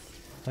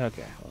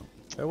 Okay. Well.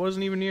 I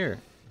wasn't even here.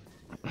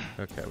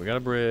 Okay, we got a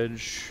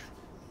bridge.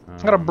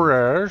 Got a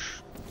bridge.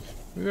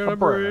 We got a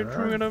bridge.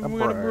 We got a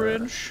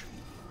bridge.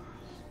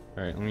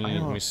 All right, let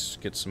me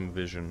get some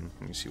vision.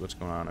 Let me see what's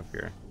going on up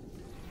here.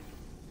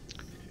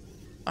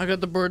 I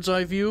got the bird's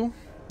eye view.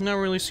 Not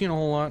really seeing a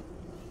whole lot.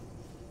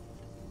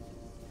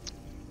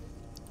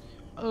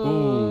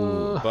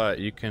 Ooh, but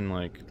you can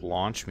like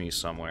launch me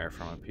somewhere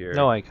from up here.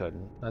 No, I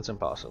couldn't. That's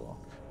impossible.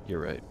 You're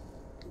right.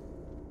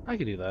 I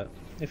could do that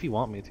if you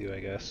want me to, I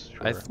guess.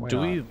 Sure. Do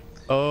we?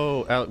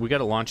 Oh, we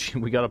gotta launch.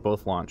 We gotta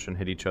both launch and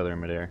hit each other in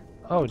midair.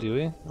 Oh, do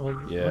we?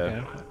 Well, yeah.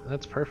 Okay.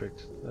 That's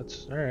perfect.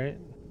 That's all right.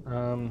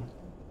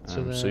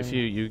 So if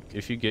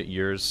you get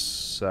yours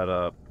set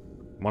up,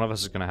 one of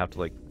us is gonna have to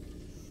like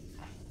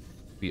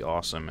be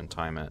awesome and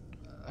time it.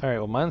 All right.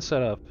 Well, mine's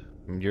set up.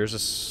 Yours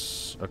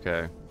is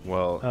okay.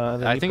 Well,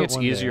 I think it's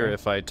easier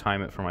if I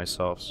time it for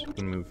myself, so you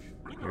can move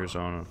your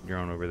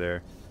own over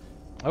there.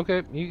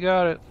 Okay, you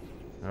got it.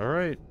 All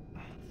right.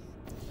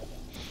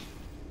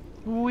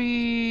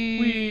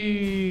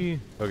 Wee.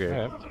 Okay.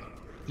 Right.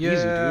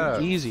 Yeah.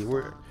 Easy, dude.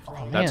 Easy.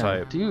 That's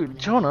hype. Dude,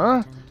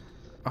 Jonah.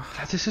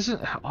 God, this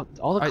isn't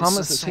all the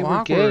comments that say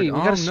we're gay. We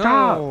gotta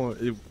stop.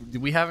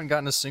 We haven't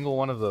gotten a single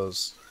one of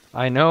those.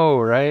 I know,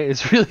 right?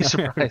 It's really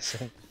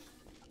surprising.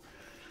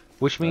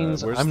 Which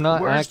means I'm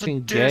not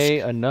acting gay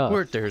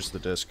enough. There's the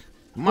disc.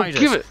 My disc.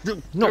 Give it.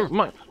 No,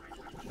 mine.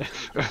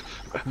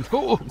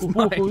 No.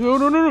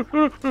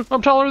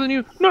 I'm taller than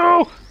you.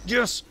 No.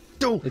 Yes.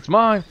 No. It's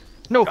mine.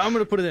 No. I'm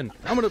gonna put it in.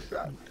 I'm gonna.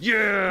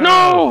 Yeah.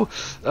 No.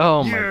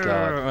 Oh my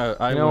god.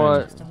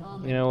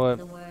 You know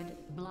what?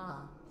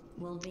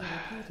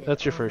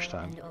 That's your first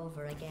time.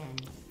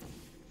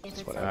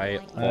 I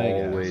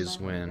always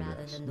win.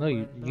 No,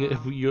 you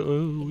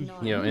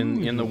know,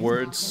 in the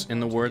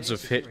words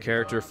of hit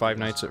character Five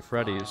Nights at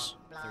Freddy's.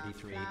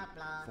 33,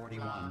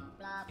 41,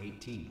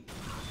 18.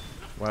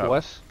 Wow.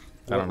 What?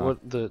 I don't know.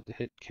 What the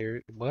hit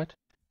character? What?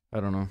 I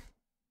don't know.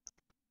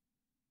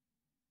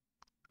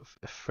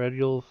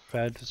 Federal.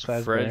 Federal.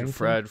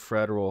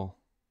 Federal.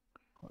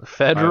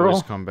 I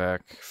always come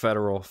back.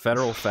 Federal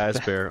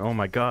Fazbear. Oh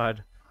my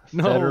god.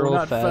 No,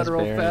 not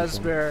Federal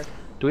Fazbear.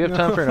 Do we have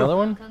time for another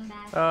one?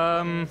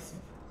 I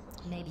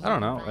don't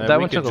know. That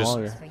one took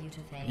longer.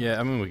 Yeah,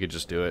 I mean we could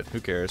just do it.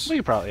 Who cares?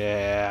 We probably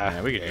yeah,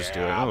 we could just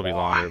do it. It'll be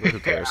longer, but who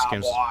cares?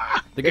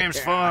 The game's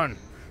fun.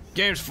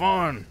 Game's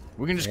fun.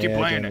 We can just keep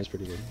playing it.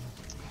 Pretty good.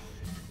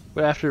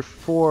 But after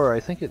 4,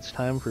 I think it's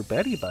time for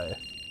Betty Bye.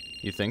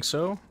 You think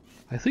so?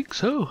 I think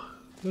so.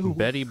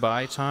 Betty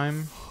Bye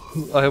time.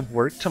 I have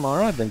work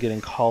tomorrow. I've been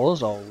getting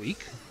calls all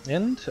week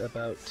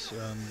about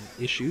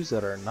issues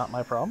that are not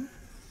my problem.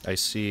 I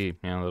see.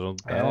 Yeah,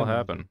 that'll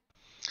happen.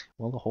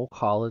 Well, the whole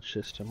college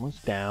system was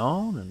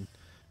down,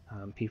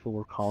 and people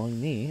were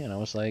calling me, and I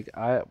was like,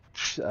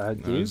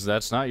 dude,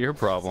 that's not your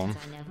problem.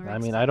 I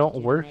mean, I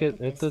don't work at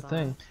the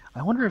thing.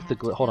 I wonder if the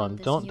hold on,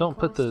 don't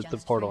put the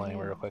portal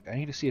anywhere real quick. I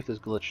need to see if this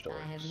glitch still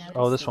works.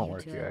 Oh, this won't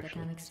work here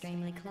actually.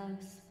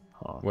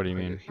 What do you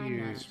mean?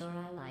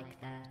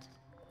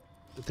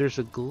 There's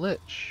a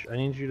glitch. I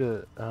need you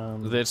to.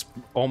 That's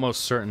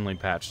almost certainly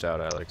patched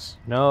out, Alex.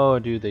 No,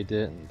 dude, they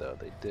didn't though.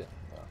 They didn't.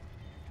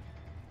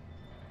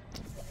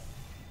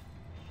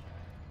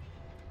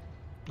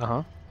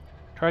 Uh-huh.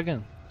 Try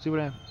again. See what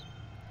happens.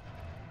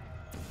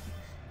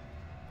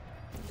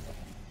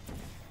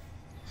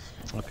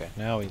 Okay,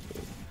 now we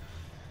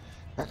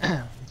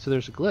so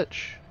there's a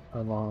glitch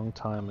a long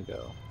time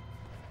ago.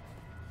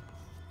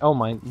 Oh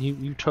my,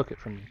 you took it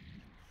from me.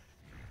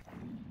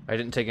 I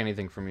didn't take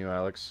anything from you,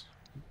 Alex.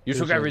 You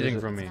took everything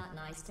from me.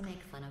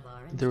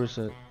 There was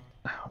a...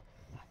 Oh,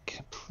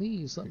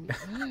 please let me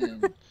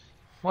in.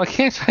 Why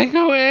can't I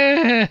go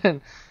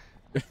in?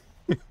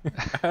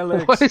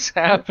 Alex, what is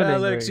happening?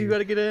 Alex, right you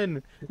gotta get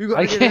in.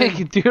 I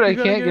can't, dude. I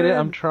can't get in.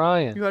 I'm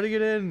trying. You gotta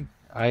get in.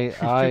 You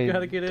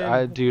gotta get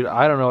in. dude,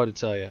 I don't know what to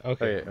tell you.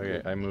 Okay.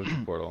 Okay. I moved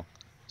the portal.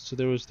 So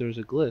there was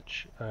a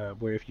glitch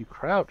where if you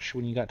crouch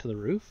when you got to the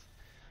roof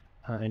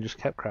and just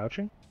kept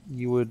crouching,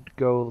 you would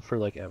go for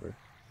like ever.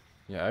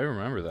 Yeah, I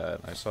remember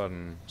that. I saw it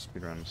in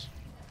speedruns.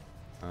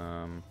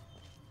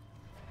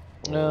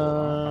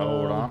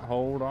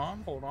 Hold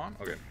on.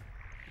 Okay.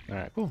 All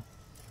right, cool.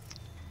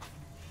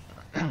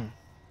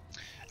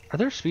 Are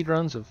there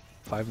speedruns of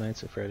Five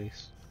Nights at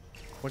Freddy's?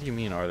 What do you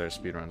mean, are there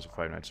speedruns of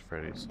Five Nights at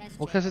Freddy's?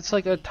 Well, because it's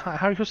like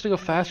how are you supposed to go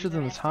faster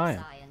than the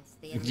time?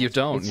 You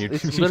don't.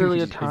 It's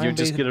literally a time. You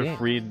just get a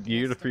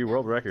free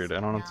world record. I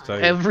don't know what to tell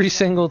you. Every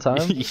single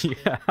time.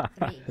 Yeah.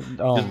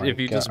 Oh my if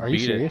you God. just Are you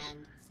beat serious? it.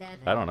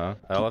 I don't know.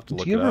 I'll have to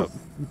look it up.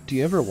 Do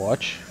you ever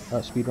watch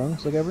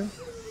speedruns like ever?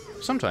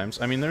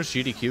 Sometimes. I mean, there's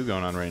GDQ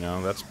going on right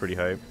now. That's pretty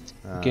hype.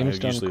 Game's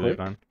done quick.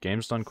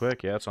 Game's done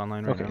quick. Yeah, it's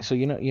online right now. Okay, so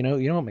you know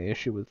what my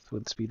issue with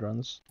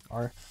speedruns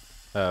are?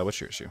 What's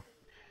your issue?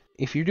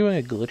 If you're doing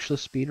a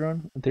glitchless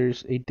speedrun,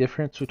 there's a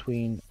difference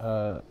between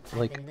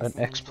like an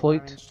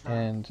exploit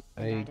and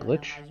a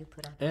glitch.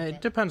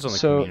 It depends on the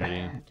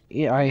community.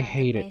 Yeah, I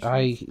hate it.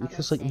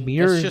 Because like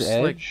Mirror's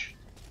Edge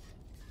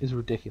is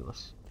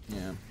ridiculous.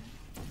 Yeah.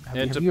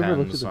 Have you ever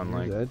looked at the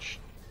Mirror's Edge?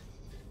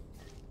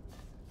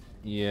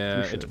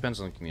 Yeah, it depends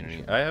on the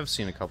community. I have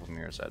seen a couple of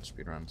Mirror's Edge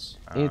speedruns.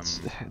 It's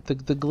the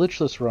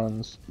glitchless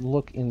runs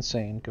look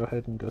insane. Go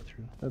ahead and go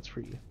through. That's for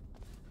you.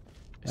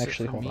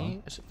 Actually, hold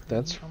on.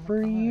 That's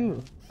for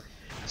you.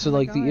 So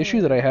like the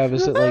issue that I have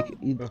is that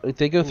like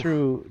they go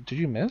through. Did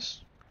you miss?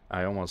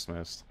 I almost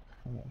missed.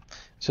 Okay.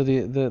 So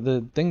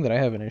the thing that I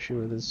have an issue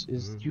with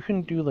is you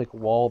can do like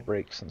wall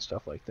breaks and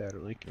stuff like that, or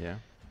like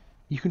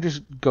you can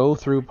just go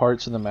through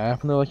parts of the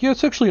map and they're like, yeah,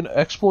 it's actually an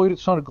exploit.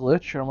 It's not a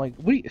glitch. And I'm like,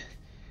 wait,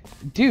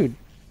 dude,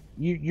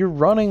 you're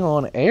running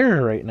on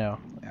air right now.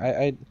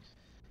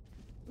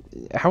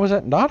 How is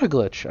that not a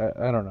glitch?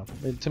 I don't know.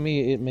 To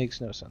me, it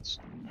makes no sense.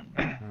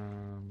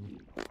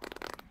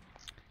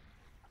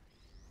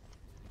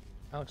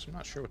 Alex, I'm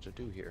not sure what to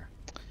do here.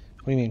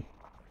 What do you mean?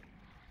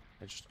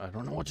 I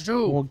don't know what to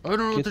do. Well, I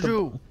don't know what to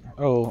do.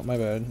 Oh, my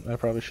bad. I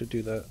probably should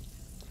do that.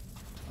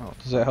 Oh,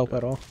 does that help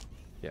at all?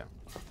 Yeah.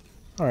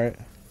 All right.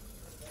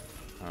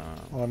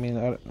 Well, I mean,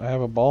 I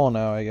have a ball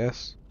now, I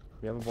guess.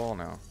 We have a ball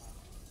now.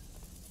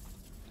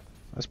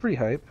 That's pretty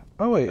hype.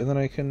 Oh wait, and then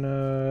I can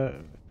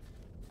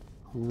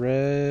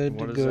red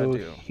what does go that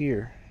do?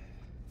 Here.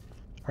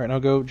 All right, now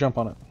go jump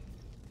on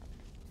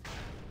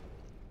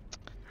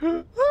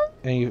it.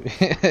 And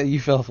you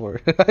fell for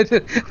it. I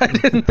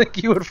didn't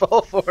think you would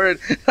fall for it.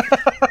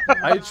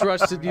 I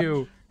trusted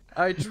you.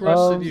 I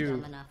trusted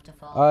you.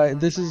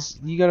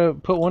 You gotta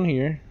put one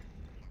here.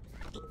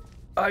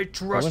 I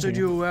trusted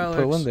you, Alex.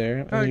 Put one there,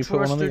 and then you put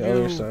one on the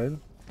other side.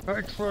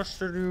 I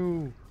trusted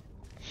you.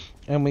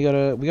 And we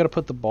gotta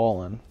put the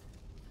ball in.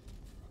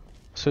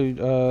 So here.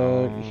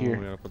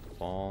 We gotta put the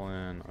ball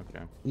in.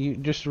 Okay. You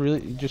just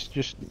really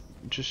just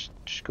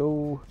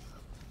go.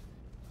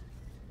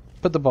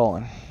 Put the ball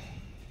in.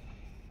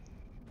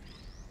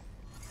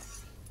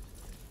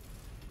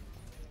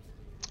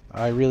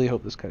 I really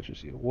hope this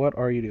catches you. What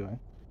are you doing?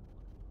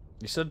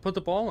 You said put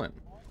the ball in.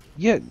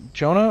 Yeah,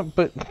 Jonah,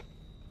 but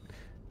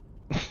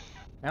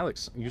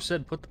Alex, you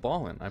said put the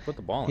ball in. I put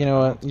the ball in. You know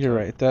what? You're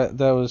right. That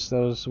was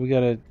we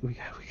gotta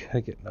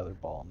get another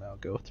ball now.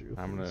 Go through.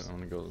 I'm gonna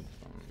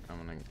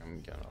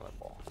get another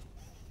ball.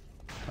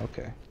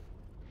 Okay.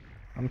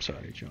 I'm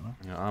sorry, Jonah.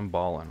 Yeah, I'm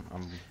balling.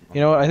 You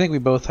know what? I think we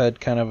both had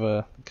kind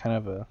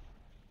of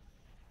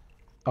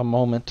a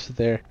moment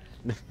there,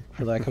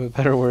 for lack of a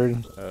better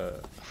word.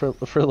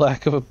 For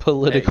lack of a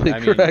politically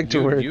correct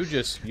word. You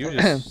just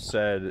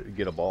said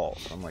get a ball.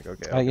 So I'm like,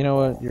 okay. You know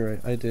what? You're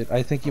right. I did.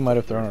 I think you might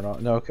have thrown it off.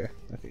 No, okay.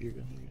 Okay, you're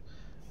good.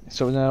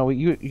 So now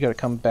you got to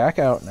come back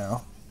out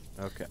now.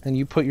 Okay. And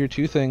you put your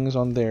two things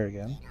on there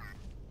again.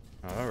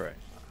 All right.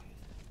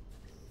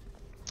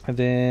 And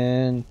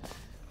then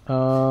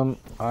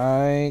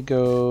I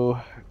go...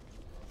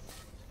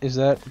 Is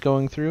that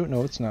going through?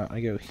 No, it's not.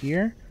 I go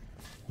here.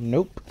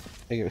 Nope.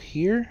 I go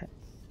here.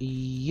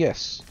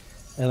 Yes.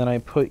 And then I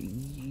put... We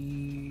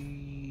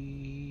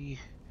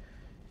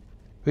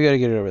gotta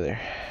get it over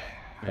there.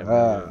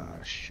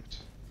 Yeah, shit.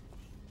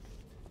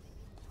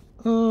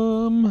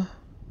 Oh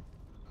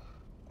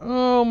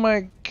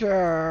my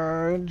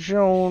god,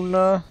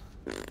 Jonah.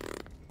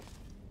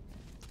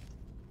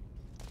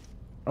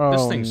 Oh,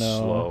 this thing's no.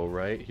 slow,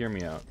 right? Hear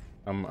me out.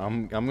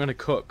 I'm gonna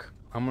cook.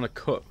 I'm gonna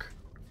cook.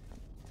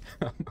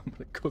 I'm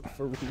gonna cook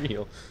for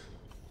real.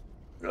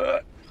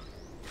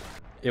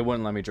 It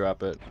wouldn't let me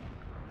drop it.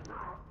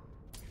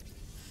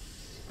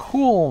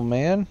 Cool,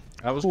 man.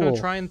 I was cool. gonna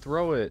try and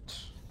throw it.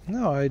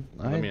 No,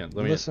 Let me in.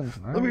 Listen.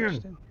 Let me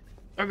in.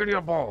 I'm gonna get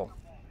a ball.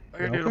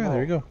 Okay,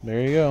 there you go.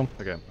 There you go.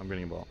 Okay, I'm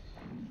getting a ball.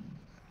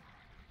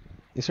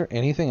 Is there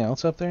anything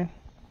else up there?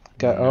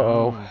 God,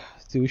 No.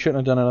 Dude, we shouldn't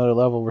have done another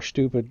level. We're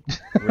stupid.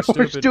 We're stupid.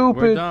 We're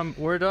stupid. We're dumb.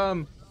 We're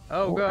dumb.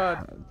 Oh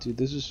god. Dude,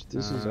 this is.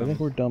 I think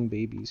we're dumb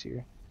babies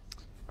here.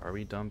 Are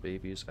we dumb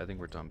babies? I think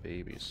we're dumb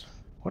babies.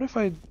 What if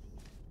I?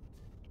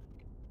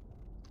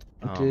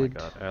 Oh my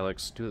god,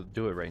 Alex, do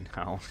it right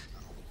now.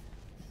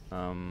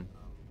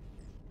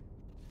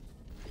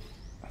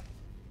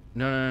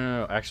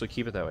 No. Actually,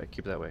 keep it that way.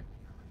 Keep it that way.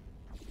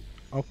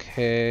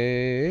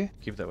 Okay.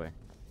 Keep it that way.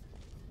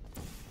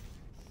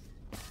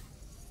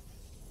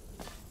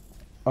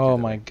 Oh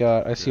my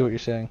god, I see what you're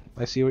saying.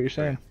 I see what you're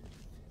saying.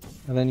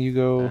 And then you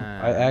go.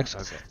 Okay.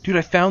 Dude,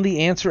 I found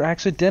the answer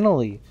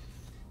accidentally.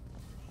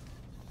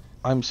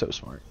 I'm so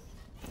smart.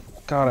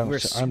 God, we're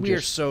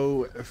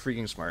so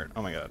freaking smart.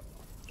 Oh my god.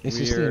 Is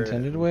this the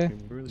intended way?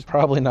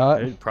 Probably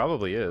not. It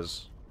probably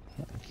is.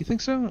 You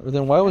think so?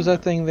 Then why was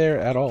that thing there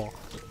at all?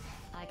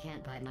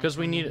 Because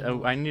we need.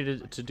 I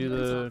needed to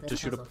do to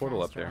shoot a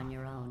portal up there.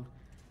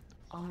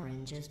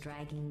 Orange is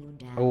dragging you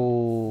down.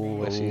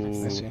 Oh,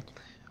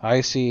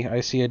 I see.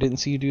 I didn't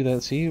see you do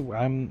that. See,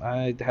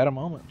 I had a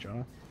moment,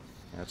 Jonah.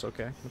 That's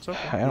okay. It's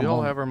okay. We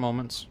all have our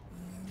moments.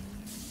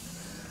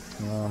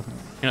 You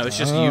know, it's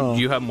just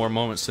you have more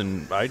moments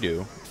than I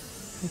do.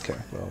 Okay,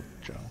 well,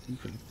 Jonah, you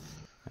can.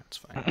 That's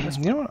fine.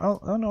 You know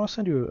what? I'll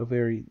send you a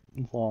very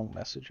long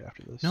message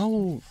after this.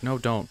 No,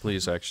 don't,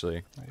 please.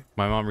 Actually,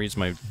 my mom reads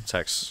my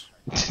texts.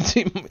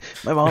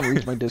 My mom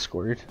reads my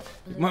Discord.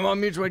 My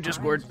mom reads my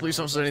Discord. Please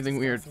don't say anything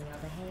weird.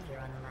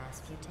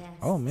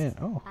 Oh man.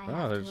 Oh.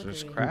 Oh,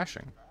 there's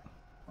crashing.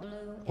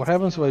 What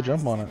happens if I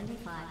jump on it?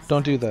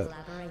 Don't do that.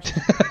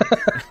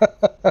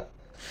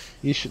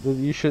 You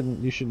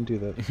shouldn't do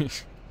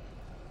that.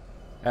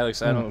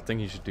 Alex, I don't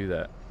think you should do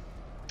that.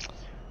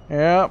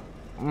 Yeah.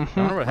 I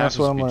wonder what happens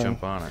if you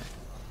jump on it.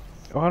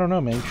 Oh, I don't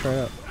know, man. Try it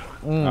out.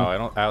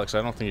 No, Alex,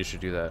 I don't think you should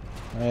do that.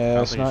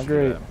 Yeah, it's not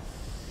great.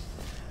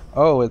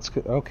 Oh, it's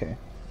okay.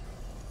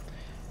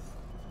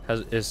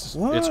 It's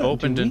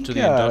opened into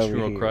the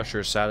Industrial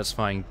Crusher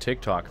satisfying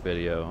TikTok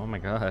video. Oh my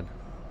god.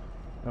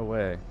 No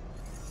way.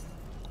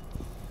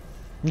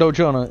 No,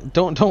 Jonah,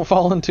 don't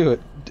fall into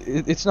it.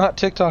 It's not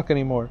TikTok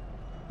anymore.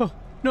 Oh,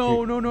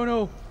 no.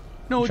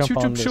 No, it's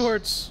YouTube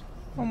Shorts.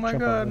 Oh my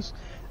god.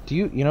 Do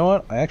you know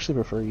what? I actually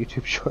prefer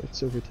YouTube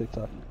Shorts over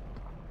TikTok.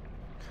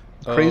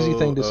 Crazy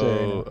thing to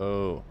say.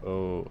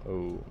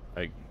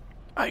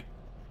 I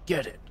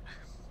get it.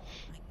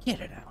 I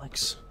get it,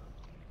 Alex.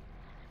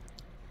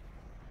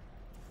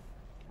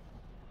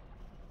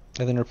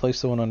 And then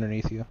replace the one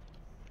underneath you.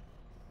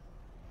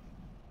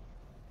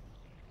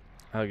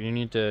 You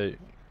need to...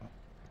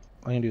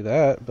 I can do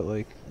that, but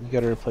like, you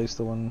gotta replace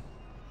the one...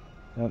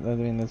 I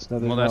mean, that's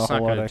not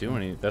gonna do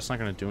any. That's not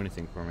gonna do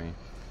anything for me.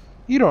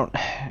 You don't...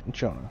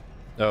 Jonah.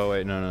 Oh,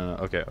 wait, no.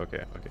 Okay.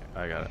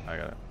 I got it.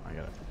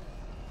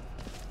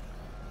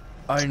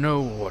 I know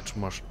what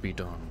must be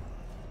done.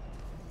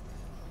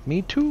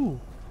 Me too.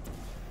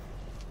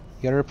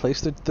 You gotta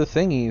replace the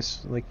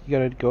thingies. Like, you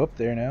gotta go up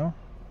there now.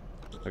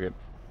 Okay.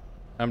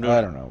 I'm doing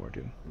I don't know what we're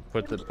doing.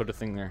 Put a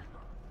thing there.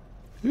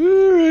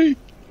 Alright.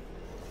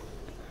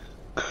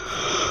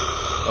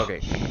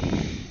 Okay.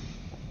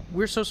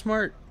 We're so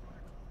smart.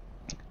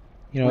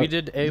 You know, we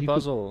did a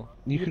puzzle.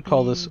 You could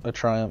call this a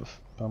triumph.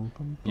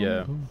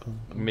 Yeah. I'm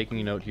making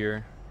a note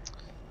here.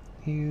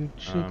 Huge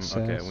success.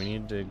 Okay, we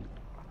need to...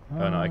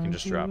 Oh no, I can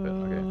just drop it.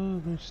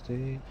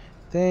 Okay.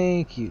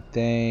 Thank you.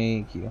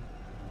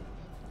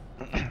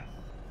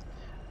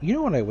 You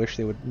know what I wish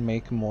they would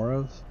make more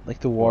of?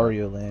 Like the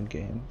Wario Land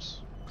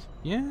games.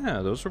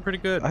 Yeah, those were pretty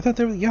good. I thought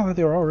they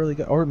were all really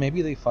good. Or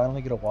maybe they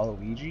finally get a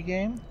Waluigi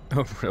game?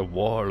 Oh, a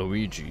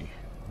Waluigi.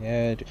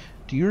 Yeah.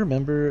 Do you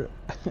remember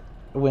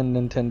when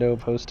Nintendo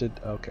posted...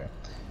 Okay.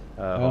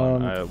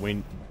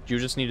 You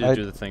just needed to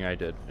do the thing I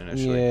did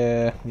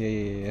initially.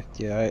 Yeah.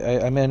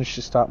 I managed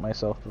to stop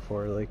myself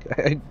before, like,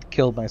 I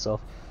killed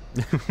myself.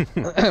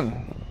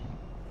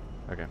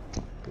 Okay.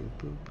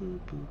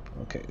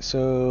 Okay,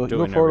 so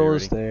your portal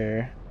is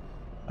there.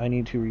 I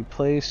need to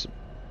replace.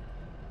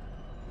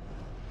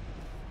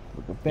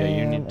 Yeah,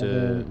 you need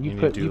to. You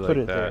put like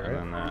it that there,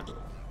 and right? then that.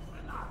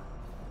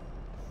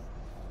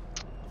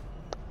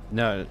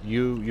 No,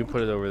 you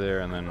put it over there,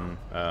 and then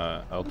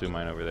I'll do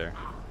mine over there.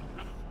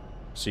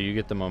 So you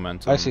get the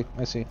momentum. I see.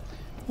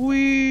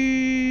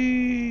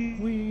 Wee.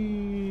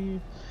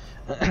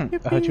 Do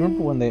you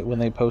remember when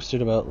they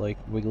posted about like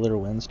Wiggler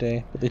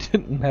Wednesday, but they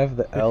didn't have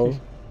the L?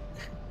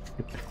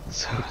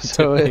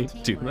 So Did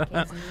they do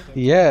that?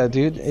 Yeah,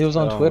 dude, it was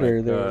on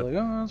Twitter. They were like,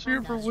 "Oh, it's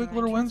here for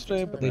Wiggler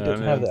Wednesday," but they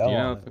didn't have the L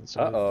on it.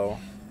 So uh-oh.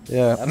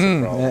 Yeah, That's a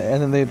problem.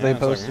 And then they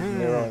posted, like,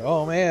 and they were like,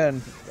 "Oh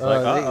man,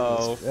 like,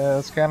 uh-oh,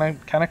 it's kind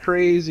of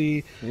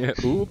crazy." Yeah,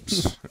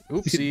 oops,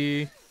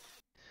 oopsie.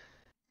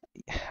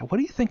 What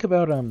do you think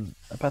about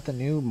the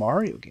new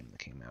Mario game that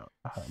came out?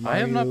 I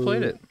have not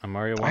played it.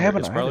 Mario Wonder. I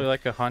haven't. It's probably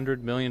like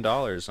 $100 million,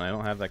 and I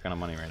don't have that kind of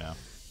money right now.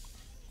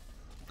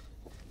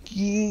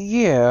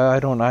 Yeah, I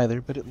don't either.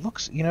 But it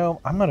looks,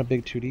 I'm not a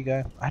big 2D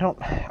guy.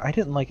 I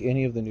didn't like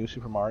any of the new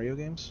Super Mario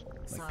games,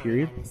 like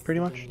period, pretty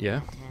much.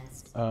 Yeah.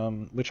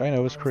 Which I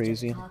know is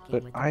crazy,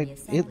 but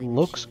it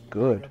looks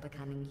good.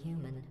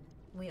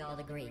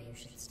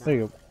 There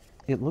you go.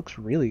 It looks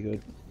really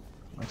good.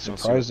 Like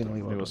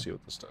surprisingly well. We'll see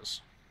what this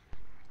does.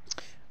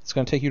 It's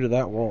gonna take you to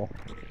that wall.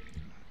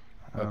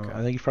 Okay.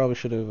 I think you probably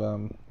should have, I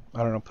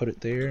don't know, put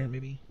it there,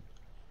 maybe.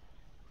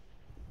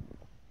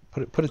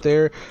 Put it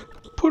there.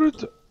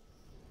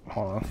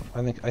 Hold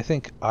on. I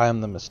think I'm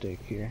the mistake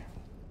here.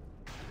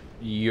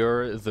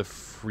 You're the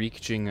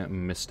freaking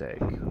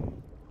mistake. Okay,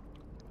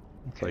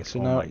 like, so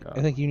oh now my God.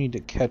 I think you need to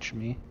catch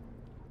me.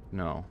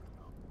 No.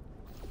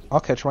 I'll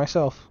catch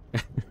myself.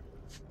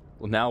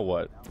 Well, now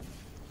what?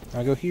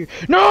 I'll go here.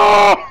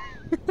 No!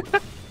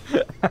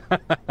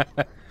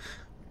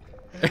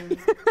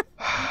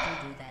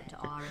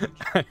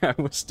 I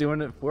was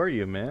doing it for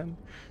you, man.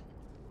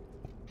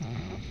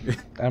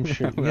 I'm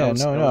sure. Yeah,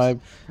 I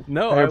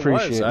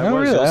appreciate it.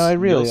 I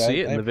really. You'll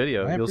see I it in the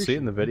video. You'll see it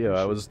in the video.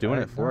 I was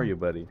doing it for you,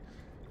 buddy.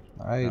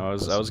 I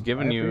was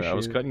giving you. I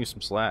was cutting you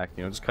some slack.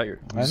 Just cut your.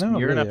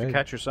 You're gonna have to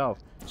catch yourself.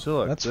 So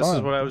look, this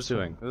is what I was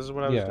doing. This is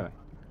what I was doing.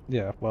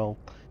 Yeah. Well,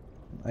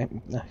 I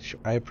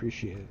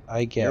appreciate it.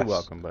 I guess. You're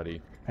welcome,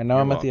 buddy. And now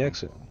I'm at the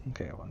exit.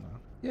 Okay. Well,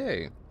 no.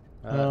 Yay.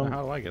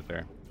 How do I get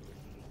there?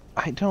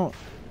 I don't.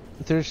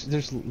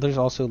 There's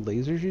also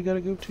lasers you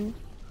gotta go to.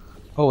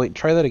 Oh wait,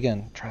 try that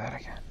again.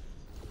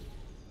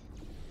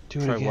 Do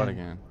it again. Try what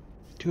again?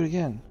 Do it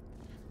again.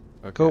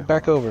 Okay, go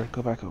back over.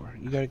 Go back over.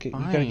 You gotta get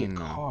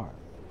caught.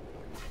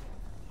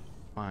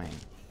 Fine.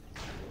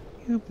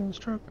 You've been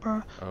struck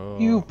by. Oh.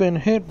 You've been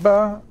hit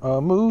by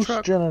a moose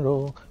Truck.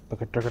 genital.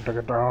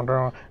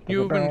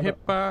 You've been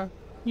hit by.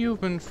 You've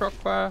been struck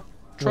by.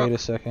 Truck. Wait a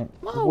second.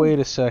 Whoa. Wait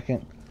a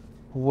second.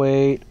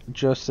 Wait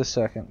just a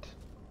second.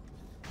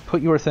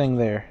 Put your thing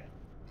there.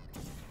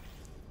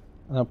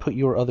 Now put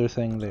your other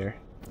thing there.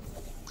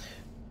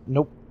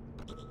 Nope.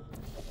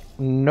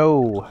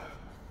 No.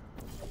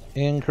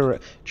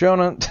 Incorrect.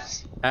 Jonah.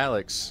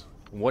 Alex,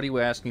 what are you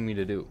asking me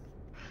to do?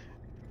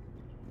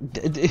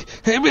 Thank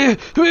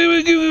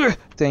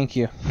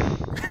you.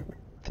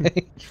 Thank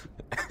you.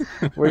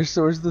 Where's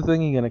the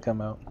thingy gonna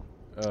come out?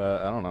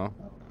 I don't know.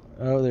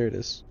 Oh, there it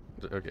is.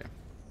 Okay.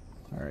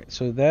 Alright,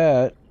 so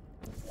that...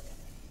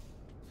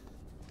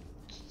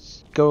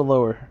 Go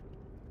lower.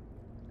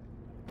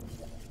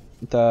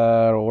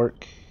 That'll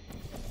work.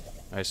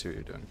 I see what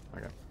you're doing.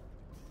 Okay.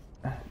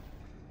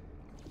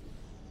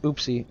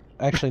 Oopsie.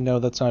 Actually, no,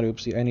 that's not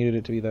oopsie. I needed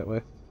it to be that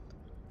way.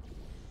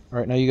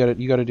 Alright, now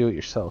you gotta do it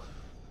yourself.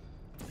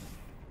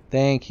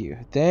 Thank you.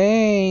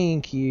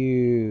 Thank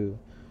you.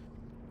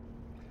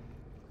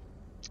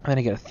 And then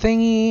I get a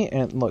thingy,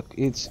 and look,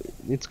 it's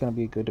gonna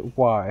be good.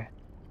 Why?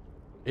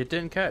 It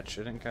didn't catch.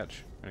 It didn't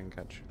catch. It didn't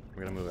catch.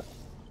 We're gonna move it.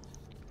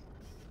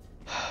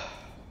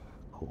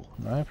 Cool.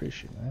 No, I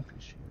appreciate it.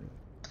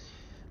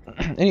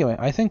 Anyway,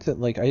 I think that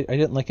I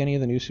didn't like any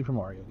of the new Super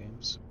Mario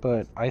games,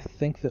 but I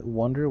think that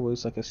Wonder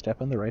was like a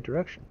step in the right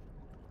direction.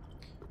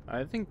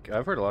 I think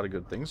I've heard a lot of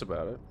good things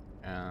about it.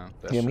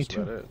 That's yeah, me just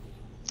too. about it.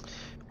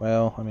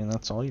 Well, I mean,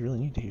 that's all you really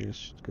need to hear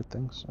is good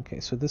things.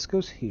 Okay, so this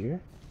goes here.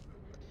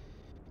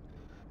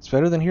 It's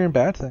better than hearing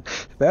bad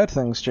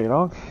things,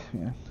 J-Dog.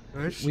 Yeah.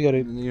 We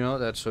gotta.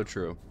 That's so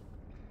true.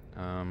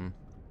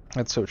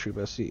 That's so true,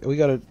 Bessie. We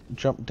gotta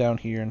jump down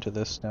here into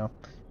this now.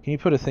 Can you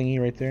put a thingy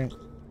right there?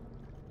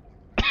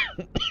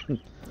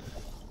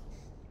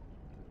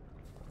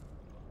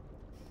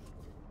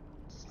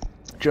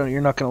 Jonah,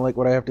 you're not gonna like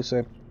what I have to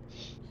say.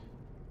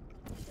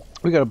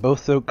 We gotta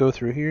both go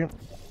through here.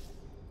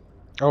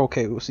 Oh,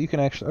 okay, so you can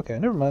actually... Okay,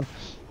 never mind.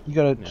 You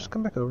gotta just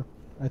come back over.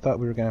 I thought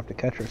we were gonna have to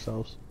catch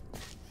ourselves.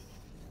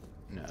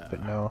 No.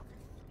 But no.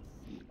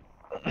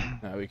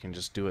 Now we can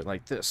just do it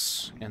like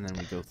this, and then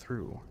we go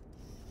through.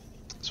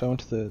 So I went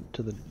to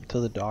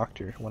the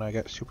doctor when I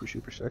got super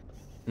sick.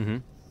 Mm-hmm.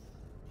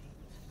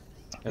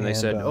 And they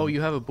said, "Oh,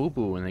 you have a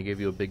boo-boo," and they gave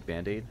you a big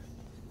Band-Aid.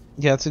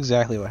 Yeah, that's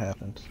exactly what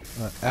happened.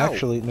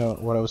 Actually, no.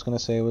 What I was gonna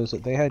say was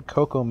that they had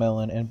Coco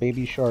Melon and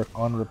Baby Shark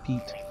on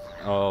repeat.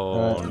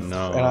 Oh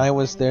no! And I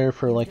was there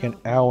for like an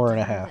hour and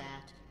a half.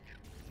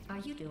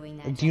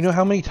 Do you know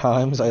how many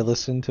times I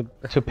listened to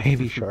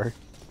Baby Shark?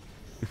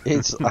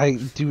 It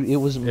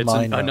was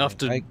mind-numbing. Enough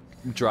to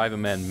drive a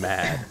man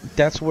mad.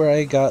 That's where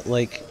I got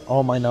like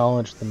all my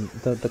knowledge,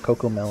 the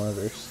Coco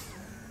Meliverse.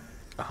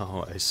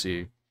 Oh, I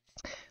see.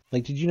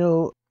 Like, did you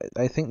know?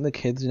 I think the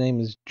kid's name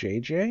is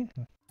JJ.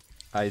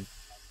 I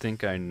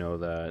think I know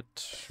that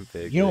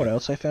vaguely. You know what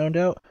else I found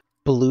out?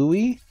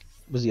 Bluey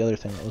was the other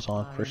thing that was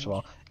on. First of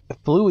all,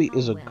 if Bluey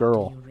is a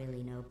girl.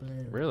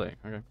 Really?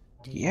 Okay.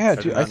 Yeah,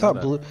 dude. I thought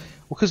Blue.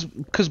 Well,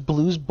 because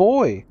Blue's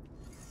boy.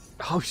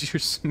 Oh,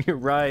 you're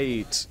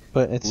right.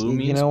 But it's Blue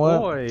means you know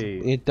what? boy.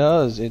 It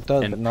does, And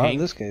but not in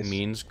this case.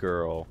 Means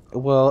girl.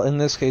 Well, in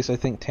this case, I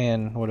think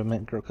tan would have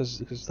meant girl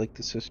because like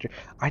the sister.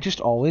 I just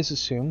always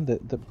assumed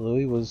that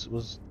Bluey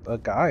was a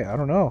guy. I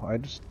don't know.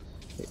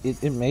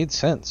 It made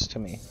sense to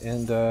me.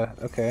 And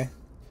okay.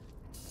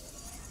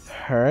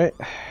 All right.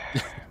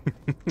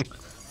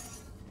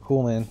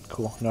 Cool, man.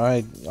 Cool.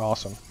 No,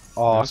 awesome.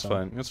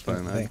 Awesome. That's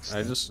fine. Thanks.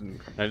 I just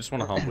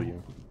want to humble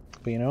you.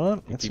 But you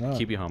know what?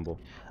 Keep you humble.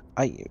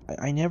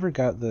 I never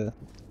got the.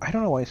 I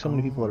don't know why so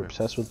many people are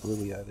obsessed with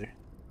Bluey either.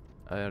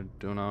 I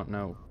do not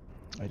know.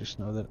 I just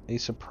know that a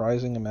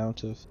surprising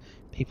amount of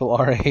people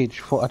our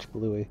age watch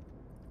Bluey.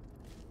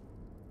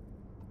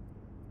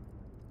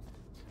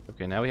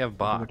 Okay, now we have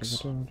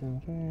box. What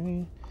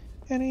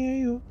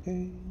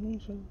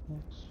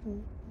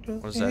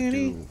does that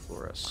do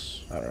for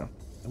us? I don't know.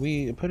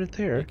 We put it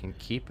there. We can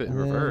keep it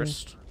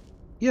reversed.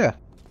 Yeah.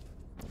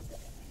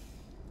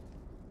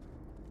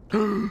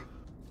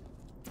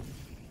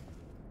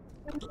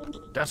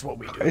 That's what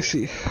we do. I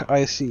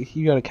see.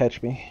 You gotta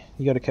catch me.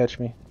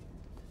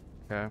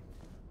 Okay.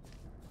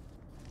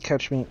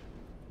 Catch me.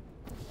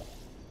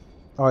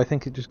 Oh, I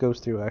think it just goes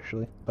through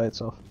actually by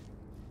itself.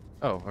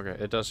 Oh, okay.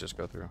 It does just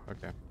go through.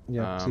 Okay.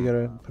 Yeah. So you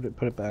gotta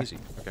put it back. Easy.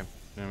 Okay.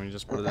 And we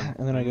just put it in.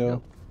 And then I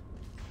go.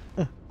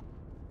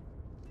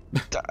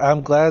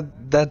 I'm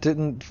glad that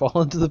didn't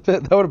fall into the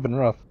pit. That would have been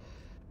rough.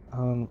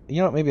 You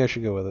know what? Maybe I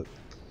should go with it.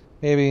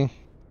 Maybe,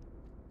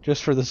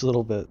 just for this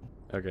little bit.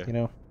 Okay. You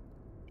know.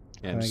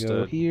 Yeah, just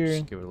go here.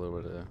 Just give it a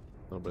little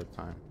bit of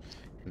time.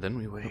 And then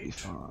we wait. It'll be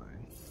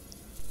fine.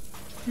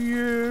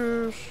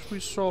 Yes, we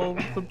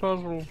solved the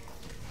puzzle.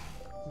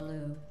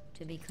 Blue,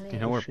 to be clear. You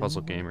know we're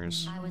puzzle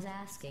gamers. I was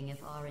asking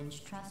if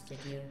Orange trusted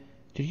you.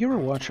 Did you ever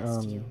watch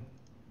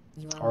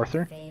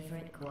Arthur?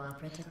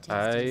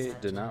 I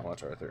did not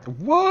watch Arthur.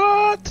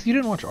 What? You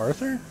didn't watch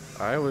Arthur?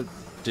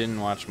 Didn't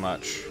watch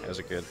much as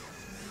a kid.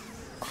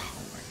 Oh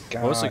my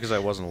god. Mostly because I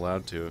wasn't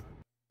allowed to.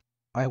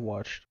 I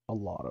watched a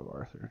lot of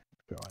Arthur.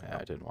 Yeah,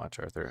 I didn't watch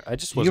Arthur. I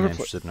just wasn't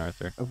interested in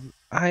Arthur.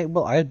 I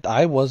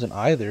wasn't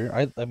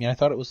either. I mean, I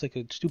thought it was like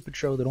a stupid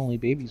show that only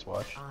babies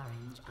watch.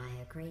 Orange,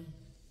 I agree.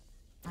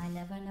 I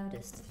never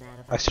noticed that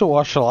about I still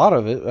watched a lot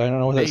of it. I don't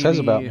know what that says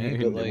about me,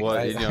 but like, well,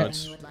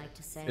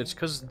 it's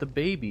because the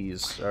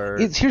babies are.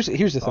 Here's the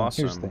thing.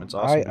 Awesome. Here's the thing. It's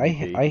awesome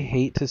I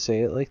hate to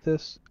say it like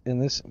this,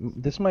 and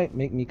this might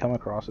make me come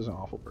across as an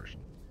awful person.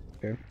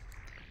 Okay.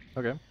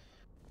 Okay.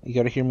 You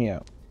got to hear me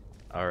out.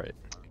 All right.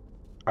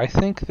 I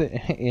think that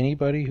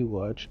anybody who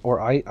watched,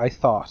 or I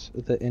thought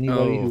that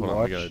anybody who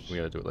watched. We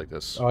gotta do it like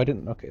this. Oh, I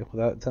didn't. Okay,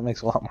 well that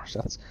makes a lot more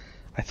sense.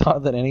 I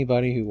thought that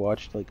anybody who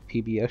watched like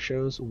PBS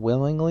shows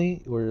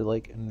willingly were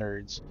like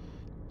nerds.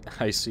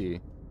 I see.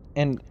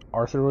 And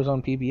Arthur was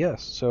on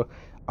PBS, so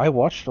I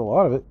watched a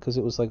lot of it because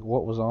it was like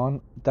what was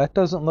on. That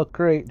doesn't look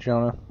great,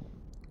 Jonah.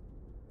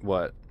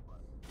 What?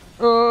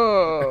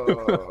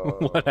 Oh.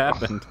 What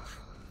happened?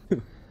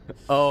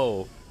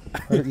 Oh.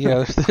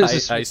 Yeah,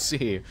 I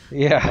see.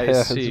 Yeah, I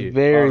see. It's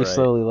very right.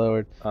 slowly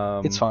lowered.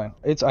 It's fine.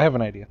 I have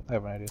an idea.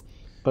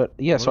 But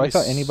yeah, so I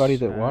thought anybody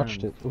that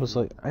watched it was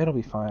like, it'll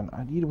be fine.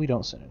 We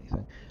don't send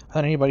anything. I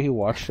thought anybody who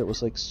watched it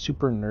was like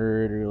super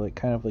nerd or like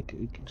kind of like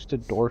just a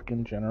dork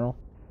in general.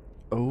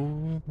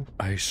 Oh,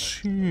 I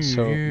see.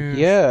 So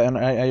yeah, and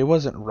it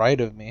wasn't right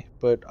of me,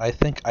 but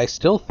I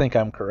still think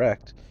I'm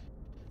correct.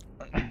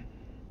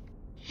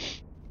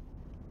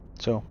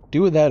 So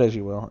do with that as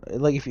you will.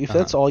 Like if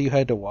that's all you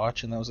had to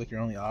watch and that was like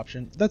your only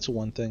option, that's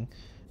one thing.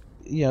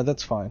 Yeah,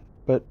 that's fine.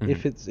 But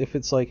if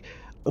it's like,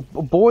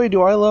 boy,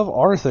 do I love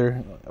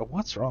Arthur.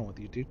 What's wrong with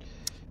you, dude?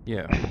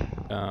 Yeah.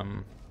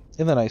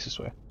 In the nicest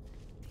way.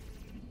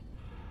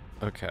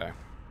 Okay.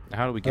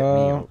 How do we get me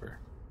over?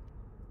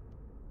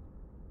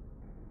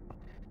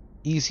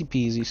 Easy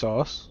peasy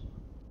sauce.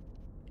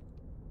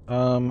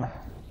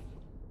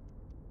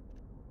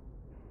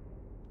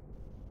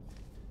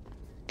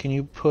 Can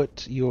you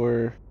put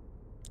your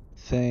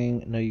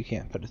thing? No, you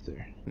can't put it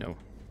there. No.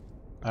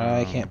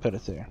 I can't put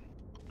it there.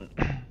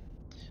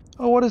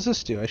 Oh, what does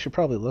this do? I should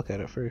probably look at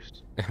it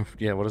first.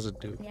 Yeah, what does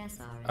it do? Yes,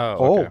 Orange.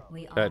 Oh, okay.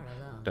 We are alone.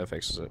 That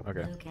fixes it.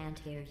 Okay. Blue can't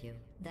hear you.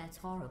 That's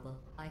horrible.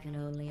 I can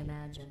only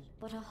imagine.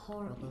 What a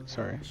horrible.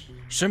 Sorry.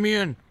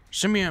 Simeon,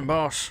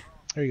 boss.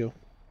 There you go.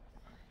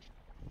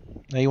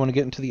 Now you want to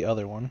get into the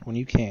other one when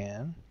you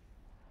can.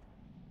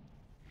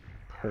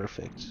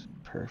 Perfect.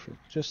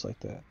 Just like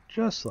that.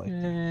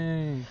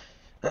 Yay.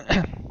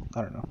 I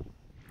don't know.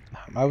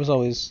 I was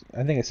always,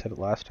 I think I said it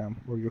last time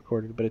we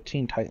recorded, but a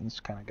Teen Titans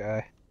kind of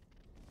guy.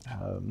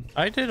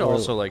 I did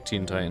also like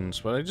Teen Titans,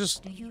 but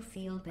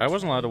I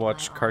wasn't allowed to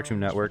watch Cartoon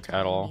Network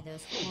at all.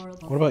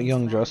 What about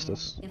Young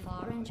Justice?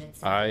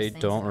 I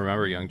don't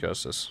remember Young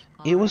Justice.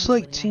 It was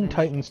like Teen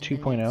Titans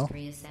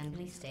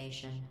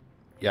 2.0.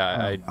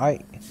 Yeah,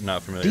 I'm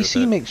not familiar with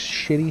DC it. makes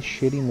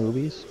shitty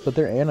movies, but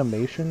their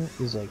animation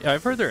is like... Yeah,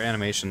 I've heard their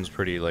animation's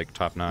pretty, like,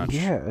 top-notch.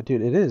 Yeah,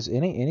 dude, it is.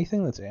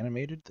 Anything that's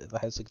animated that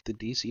has, like, the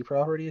DC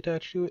property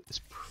attached to it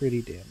is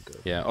pretty damn good.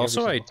 Yeah,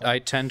 also I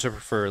tend to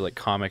prefer, like,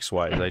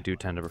 comics-wise, I do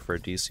tend to prefer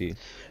DC.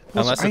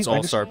 Unless it's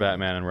All-Star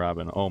Batman and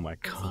Robin. Oh my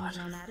god.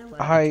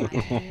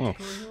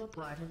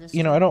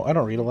 You know, I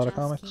don't read a lot of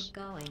comics.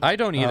 I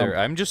don't either.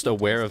 I'm just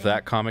aware of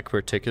that comic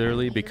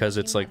particularly because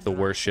it's, like, the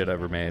worst shit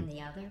ever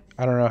made.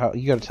 I don't know how.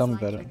 You gotta tell me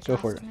about it. Go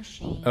for it.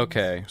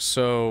 Okay,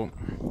 so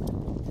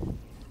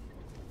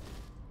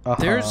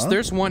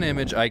there's one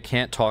image I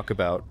can't talk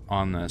about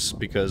on this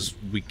because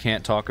we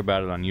can't talk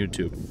about it on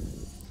YouTube.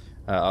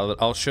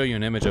 I'll show you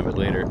an image of it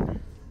later.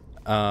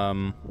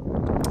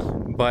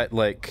 But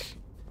like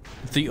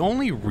the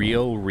only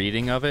real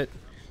reading of it,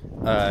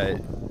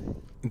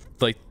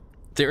 like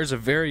there's a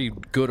very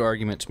good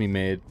argument to be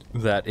made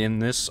that in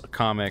this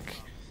comic,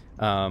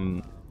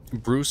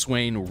 Bruce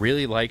Wayne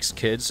really likes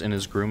kids and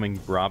is grooming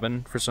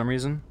Robin for some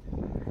reason.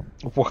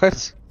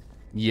 What?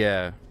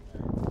 Yeah.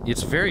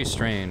 It's very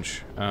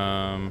strange. You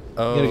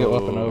gotta get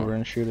up and over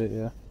and shoot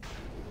it,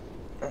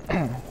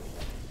 yeah.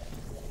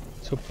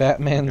 So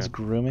Batman's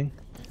grooming?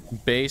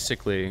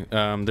 Basically.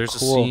 There's a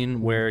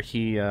scene where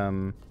he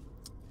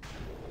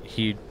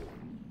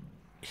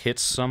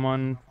hits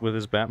someone with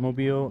his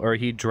Batmobile, or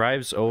he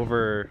drives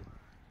over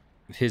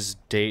his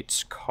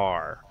date's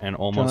car and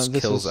almost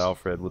kills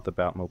Alfred with the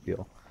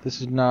Batmobile. This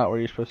is not where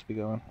you're supposed to be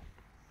going.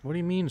 What do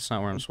you mean it's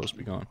not where I'm supposed to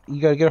be going?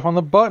 You gotta get up on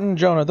the button,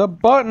 Jonah. The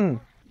button!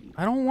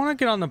 I don't want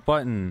to get on the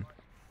button.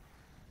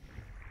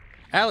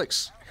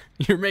 Alex,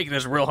 you're making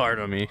this real hard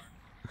on me.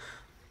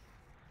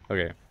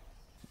 Okay.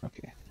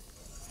 Okay.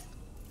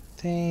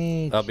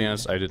 Thank you. I'll be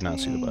honest, I did not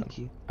see the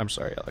button. I'm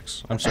sorry,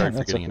 Alex. I'm sorry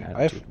for getting an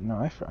attitude.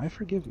 I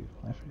forgive you.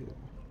 I forgive you.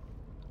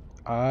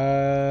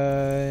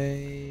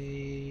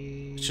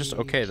 It's just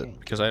okay,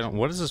 because I don't...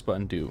 What does this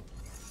button do?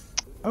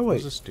 Oh, wait.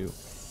 What does this do?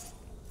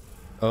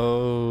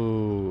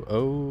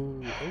 Oh,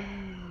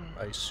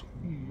 I see.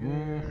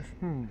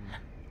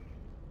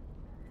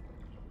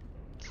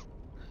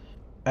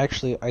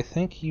 Actually, I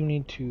think you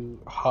need to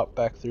hop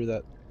back through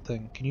that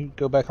thing. Can you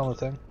go back on the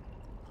thing?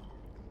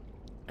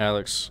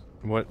 Alex,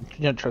 what?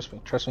 Yeah, trust me.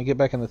 Trust me. Get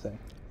back in the thing.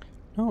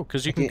 No,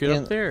 because you can get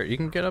up there. You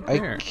can get up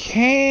there. I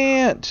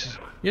can't!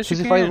 Yes, you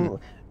can.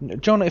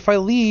 Jonah, if I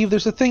leave,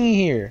 there's a thingy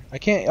here. I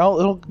can't...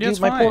 It'll get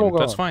my portal going.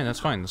 That's fine.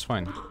 That's fine. That's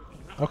fine.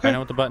 Okay. I know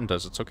what the button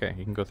does. It's okay.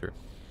 You can go through.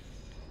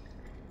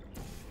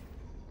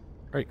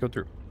 Alright, go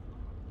through.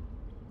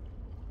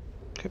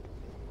 Okay.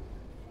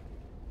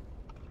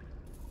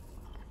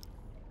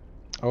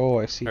 Oh,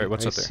 I see. Alright,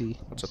 what's up there? See.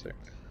 What's up there?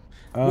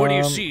 What do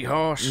you see,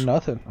 horse?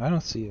 Nothing. I don't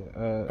see it.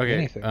 Okay,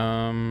 anything.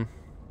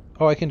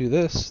 Oh, I can do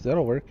this.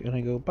 That'll work. And I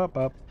go bop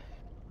bop.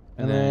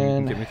 And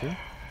then you can get me through?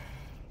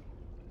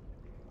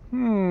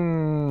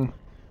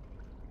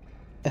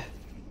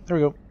 There we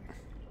go.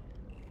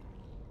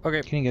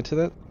 Okay. Can you get to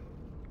that?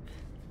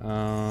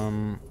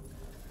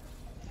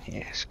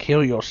 Yes,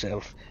 kill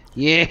yourself.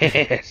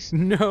 Yes.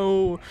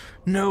 No,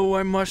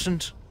 I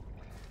mustn't.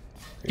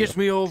 Get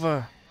me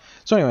over.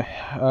 So anyway,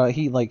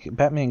 he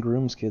Batman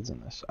grooms kids in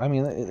this. I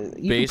mean, you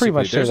basically, can pretty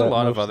much there's say a that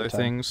lot of most other the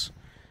things.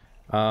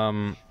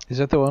 Is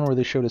that the one where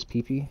they showed his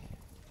pee-pee?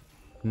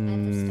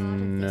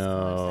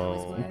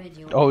 No.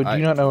 Oh, do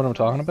you not know what I'm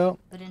talking about?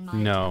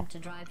 No.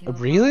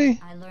 Really?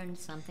 I learned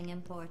something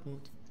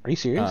important. Are you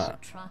serious?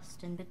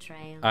 Trust and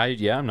betrayal.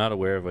 I'm not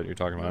aware of what you're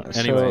talking about. So,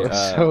 Anyway,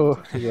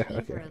 yeah,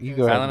 okay. You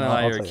go ahead. Alan and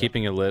I are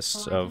keeping a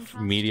list of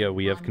media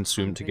we have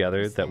consumed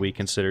together that we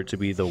consider to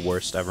be the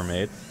worst ever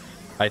made.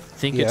 I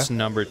think it's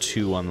number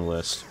 2 on the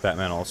list.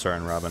 Batman All-Star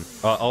and Robin.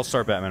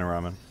 All-Star Batman and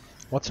Robin.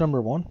 What's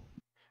number 1?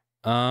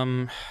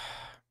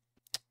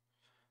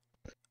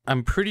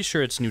 I'm pretty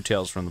sure it's New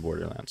Tales from the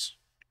Borderlands.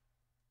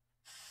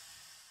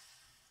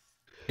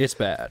 It's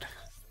bad.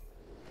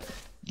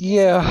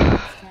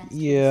 Yeah,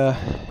 you're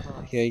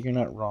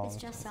not wrong. It's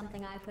just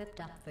something I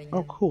whipped up for you.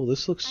 Oh, cool.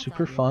 This looks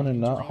super fun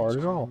and not hard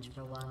at all.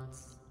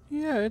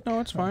 Yeah, no,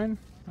 it's fine.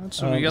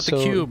 So we got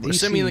the cube. DC,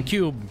 Send me the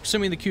cube.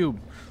 Send me the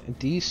cube.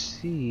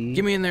 DC.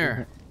 Get me in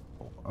there.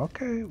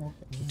 Okay. Well,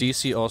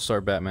 DC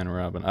All-Star Batman and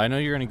Robin. I know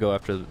you're gonna go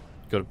to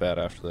bed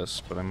after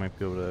this, but I might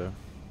be able to.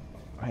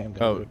 I am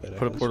gonna go to bed.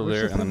 Put a portal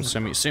there and then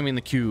send me in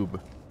the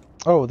cube.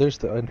 Oh, there's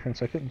the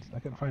entrance. I couldn't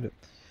find it.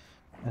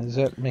 Does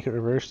that make it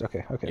reversed?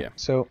 Okay. Yeah.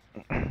 So,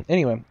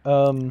 anyway,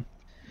 DC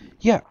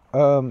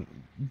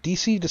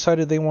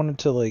decided they wanted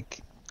to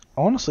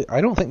honestly,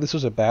 I don't think this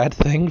was a bad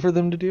thing for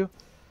them to do.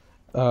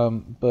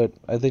 But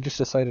they just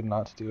decided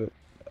not to do it.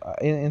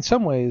 In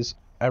some ways,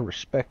 I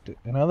respect it.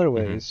 In other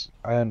ways,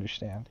 I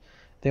understand.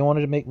 They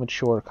wanted to make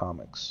mature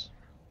comics.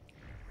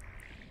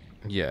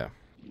 Yeah.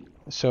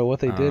 So what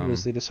they did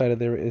was they decided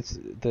it's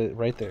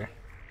right there.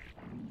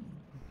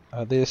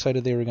 They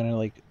decided they were gonna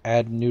like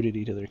add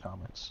nudity to their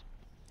comics.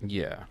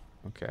 Yeah.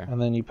 Okay.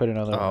 And then you put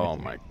another one. Oh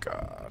my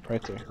god.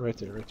 Right there, right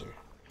there, right there.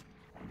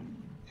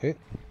 Okay.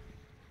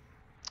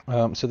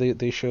 So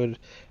they showed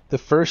the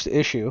first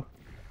issue.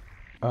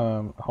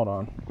 Hold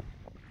on.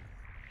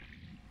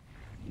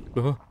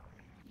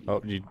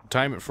 Oh, you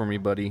time it for me,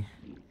 buddy.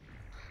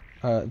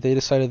 They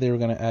decided they were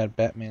gonna add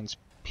Batman's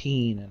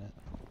peen in it.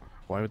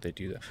 Why would they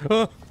do that?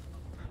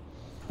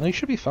 Well, you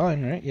should be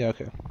fine, right? Yeah,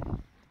 okay.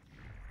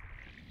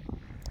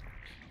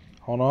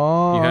 Hold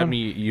on. You had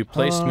me. You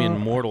placed me in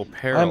mortal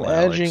peril. I'm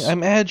edging. Alex.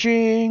 I'm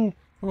edging.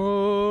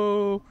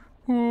 Oh.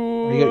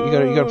 You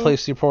gotta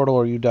place the portal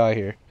or you die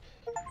here.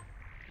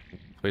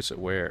 Place it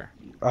where?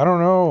 I don't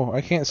know.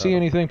 I can't see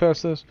anything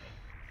past this.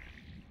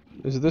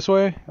 Is it this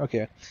way?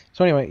 Okay.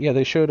 So anyway, yeah,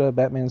 they showed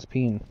Batman's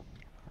peen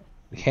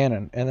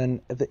canon,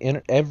 and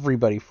then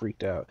everybody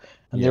freaked out,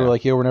 and they were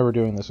like, "Yo, we're never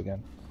doing this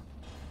again."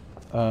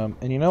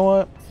 And you know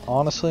what?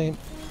 Honestly,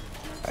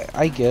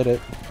 I get it.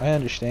 I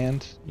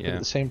understand. Yeah. But at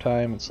the same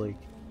time, it's like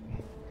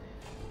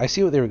I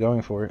see what they were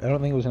going for. I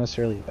don't think it was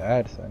necessarily a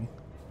bad thing.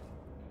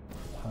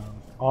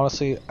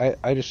 Honestly,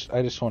 I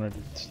just wanted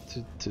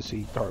to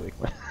see Harley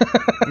Quinn.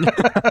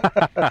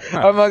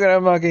 I'm not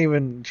gonna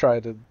even try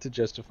to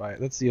justify it.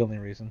 That's the only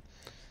reason.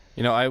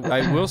 You know,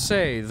 I will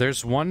say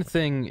there's one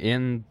thing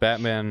in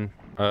Batman,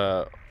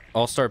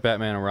 All-Star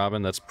Batman and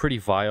Robin that's pretty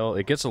vile.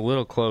 It gets a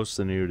little close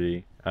to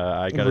nudity.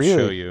 I gotta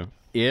show you.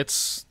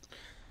 It's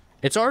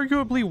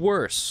arguably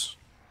worse.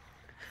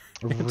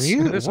 Really?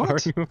 It's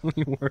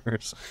arguably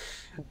worse.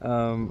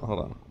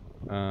 Hold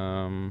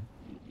on.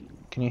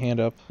 Can you hand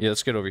up? Yeah,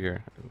 let's get over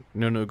here.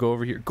 No, go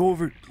over here. Go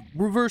over.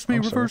 Reverse me.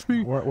 Reverse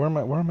me. Where am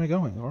I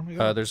going? Where am I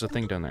going? There's a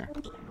thing down there.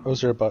 Oh,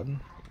 is there a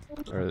button?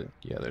 Or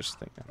yeah, there's a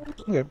thing down there.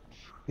 Okay.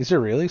 Is there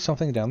really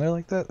something down there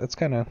like that? That's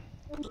kind of.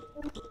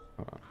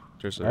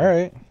 There's a... All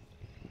right.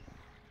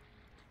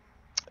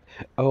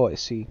 Oh, I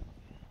see.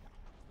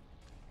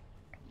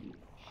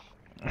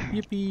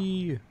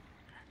 Yippee!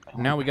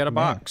 Now we got a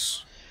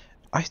box.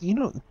 You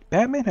know,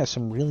 Batman has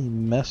some really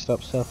messed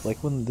up stuff,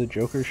 like when the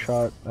Joker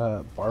shot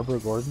Barbara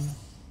Gordon.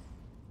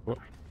 What?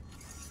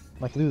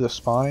 Like through the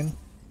spine.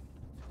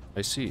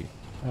 I see.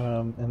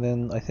 And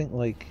then I think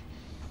like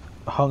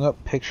hung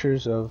up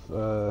pictures of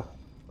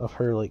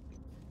her like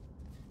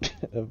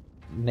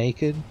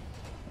naked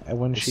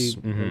when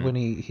when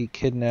he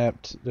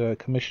kidnapped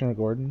Commissioner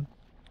Gordon.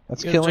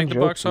 That's killing take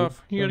the box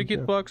off. You gotta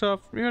get the box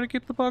off. You gotta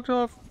get the box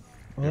off.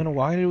 Well, then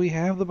why do we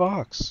have the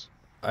box?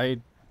 I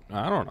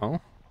don't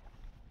know.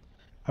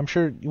 I'm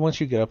sure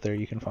once you get up there,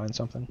 you can find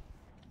something.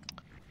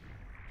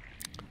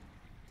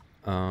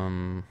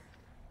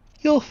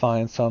 You'll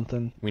find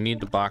something. We need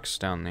the box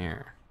down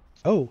there.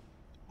 Oh,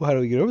 well, how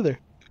do we get over there?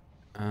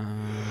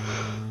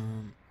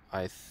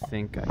 I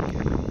think I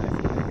get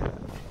it.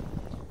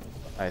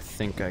 I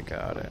think I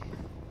got it.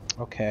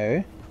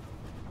 Okay.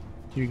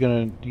 You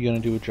gonna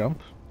do a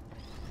jump?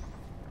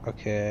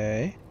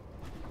 Okay.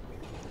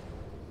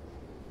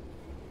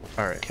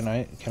 All right. Can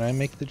I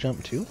make the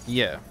jump too?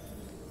 Yeah.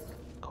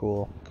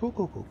 Cool.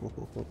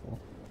 Cool.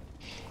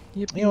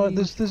 You know what?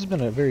 This has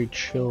been a very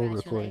chill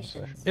recording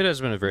session. It has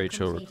been a very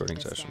chill recording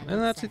session,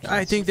 and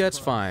I think that's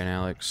fine,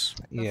 Alex.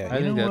 Yeah,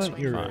 I think that's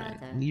you're fine. right.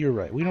 You're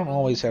right. We don't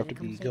always have to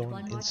be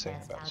going insane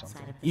about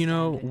something. You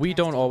know, we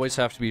don't always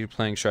have to be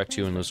playing Shrek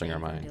 2 and losing our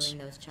minds.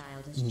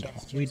 No,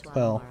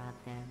 well,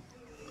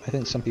 I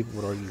think some people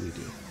would argue we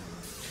do.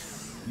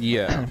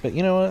 Yeah. But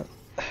you know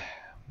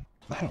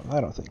what? I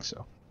don't think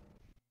so.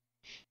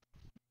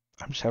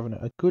 I'm just having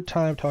a good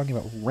time talking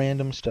about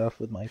random stuff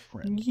with my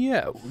friend.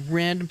 Yeah,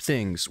 random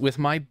things with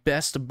my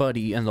best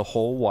buddy in the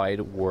whole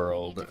wide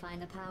world.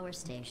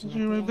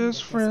 You're my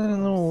best friend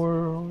in the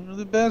world. You're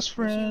the best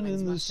friend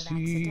in the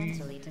sea.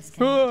 Best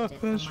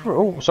friend.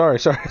 Oh, sorry.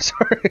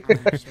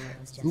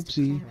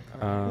 Oopsie.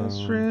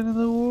 Best friend in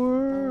the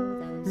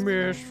world.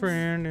 Best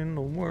friend in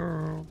the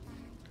world.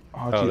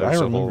 Oh, dude,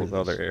 there's I a whole remember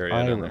other this. area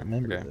I down there.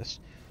 remember Okay. this.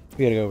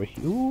 We gotta go over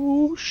here.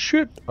 Ooh,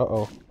 shit.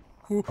 Uh-oh.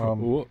 We're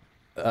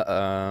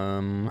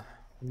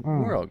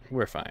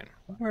fine.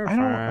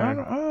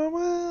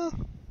 Well.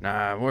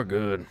 Nah, we're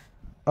good.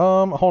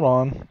 Hold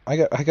on. I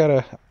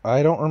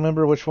don't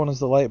remember which one is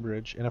the light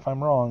bridge, and if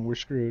I'm wrong, we're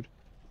screwed.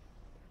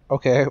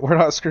 Okay, we're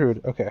not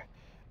screwed. Okay.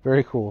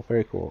 Very cool.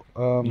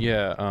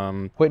 Yeah,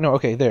 Wait, no,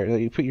 okay, there.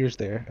 You put yours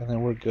there, and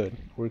then we're good.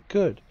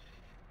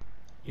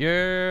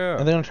 yeah.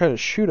 And they're gonna try to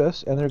shoot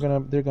us, and they're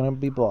gonna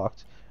be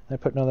blocked. And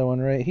I put another one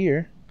right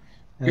here.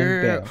 And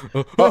then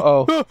bam.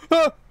 Oh,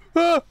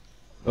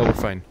 we're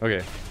fine.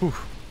 Okay. Whew.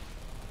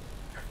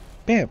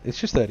 Bam. It's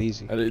just that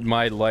easy.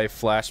 My life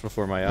flashed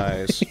before my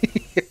eyes.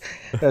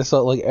 I saw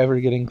it like ever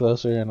getting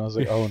closer, and I was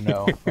like, oh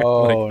no.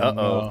 Oh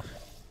uh-oh.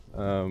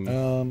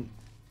 no.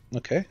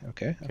 Okay.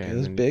 This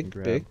is big,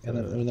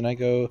 and then I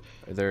go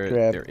there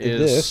grab is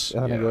this,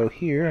 and then I go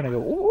here, and I go.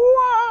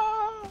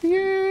 Wah!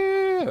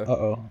 Yeah.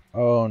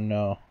 Oh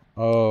no.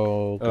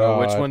 Oh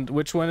god.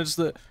 Which one is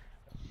the?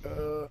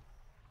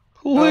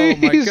 Please,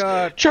 oh my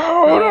god.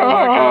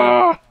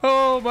 Jonah!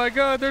 Oh my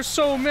god. There's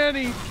so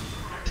many.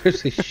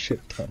 There's a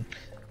shit ton.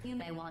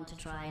 may want to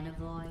try and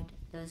avoid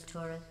those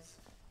turrets.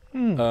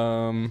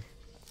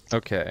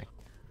 Okay.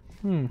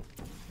 I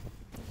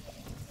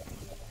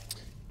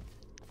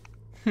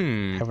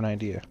have an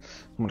idea.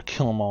 I'm gonna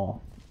kill them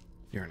all.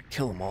 You're gonna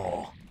kill them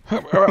all.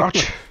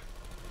 Ouch.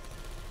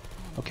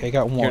 Okay, I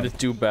got one. Here to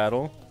do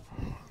battle?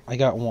 I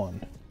got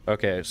one.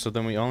 Okay, so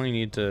then we only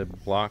need to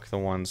block the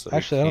ones that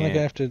Actually, I don't think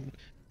I have to...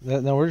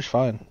 No, we're just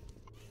fine.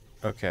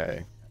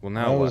 Okay. Well,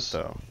 now what,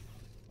 though?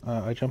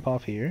 I jump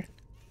off here.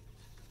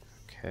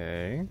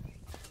 Okay.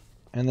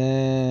 And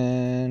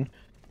then...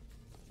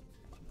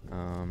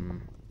 Oh,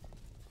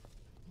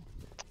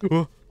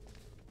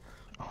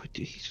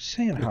 dude, he's just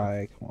saying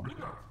hi. Come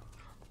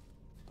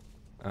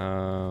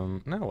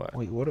on. Now what?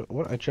 Wait,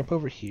 what? I jump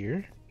over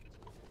here.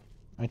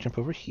 I jump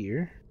over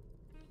here.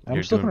 You're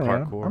just looking doing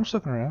around. parkour? I'm just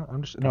looking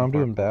around. I'm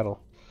doing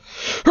battle.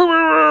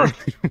 That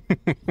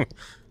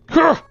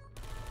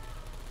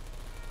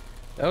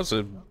was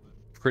a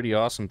pretty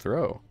awesome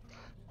throw.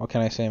 What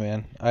can I say,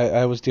 man?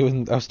 I was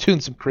doing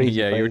some crazy.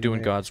 Yeah, you were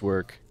doing God's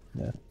work.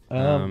 Yeah.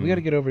 We gotta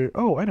get over.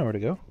 Oh, I know where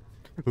to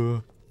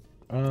go.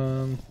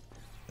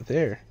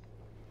 There.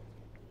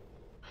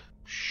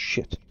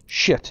 Shit.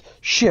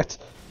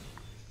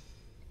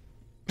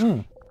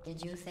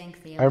 Did you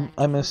think the I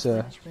was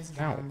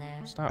down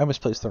there? Stop. I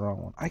misplaced the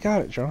wrong one. I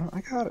got it, John.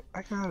 I got it.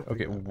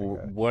 Okay,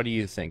 what are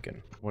you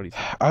thinking?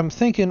 I'm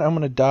thinking I'm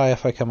gonna die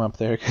if I come up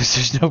there because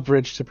there's no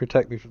bridge to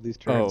protect me from these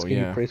turrets. Oh, Can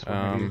yeah. you brace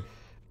for me,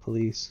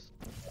 please?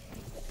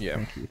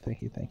 Yeah.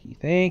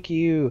 Thank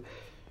you.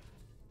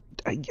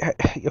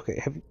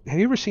 Okay, have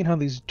you ever seen how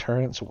these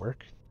turrets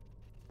work?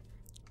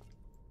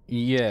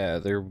 Yeah,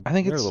 they're a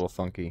little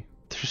funky.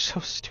 They're so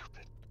stupid.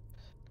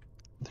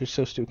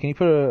 Can you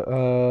put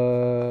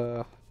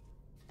a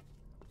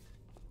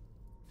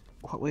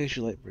what way is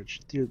your light bridge?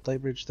 Your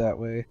light bridge that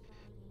way.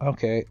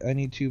 Okay, I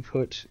need to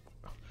put...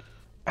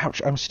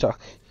 Ouch, I'm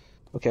stuck.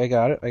 Okay, I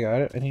got it.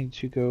 I need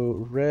to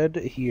go red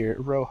here,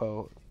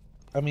 rojo.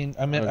 I meant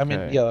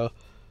yellow.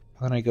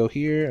 And then I go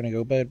here, and I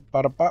go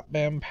bada bop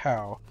bam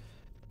pow.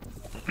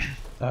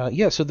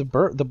 Yeah, so the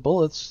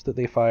bullets that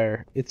they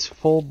fire, it's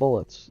full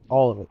bullets,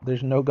 all of it.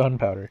 There's no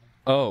gunpowder.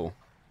 Oh,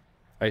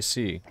 I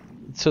see.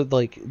 So,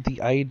 like,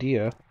 the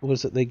idea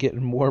was that they get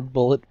more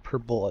bullet per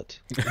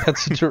bullet.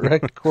 That's a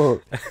direct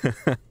quote.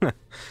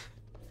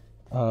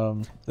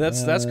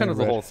 That's kind of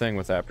the whole thing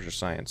with aperture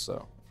science,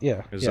 though.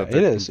 Yeah, it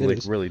is. It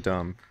is really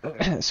dumb.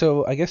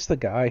 So I guess the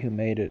guy who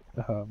made it,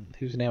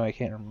 whose name I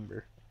can't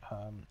remember,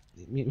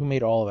 who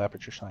made all of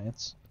aperture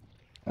science.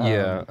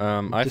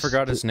 I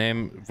forgot his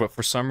name, but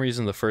for some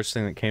reason the first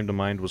thing that came to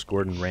mind was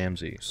Gordon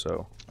Ramsay.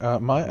 So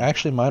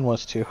mine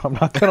was too. I'm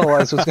not gonna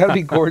lie. So it's got to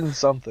be Gordon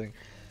something.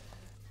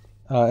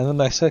 And then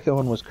my second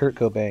one was Kurt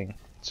Cobain.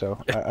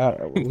 So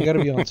we got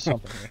to be on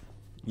something here.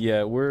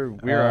 Yeah, we're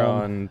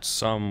on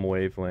some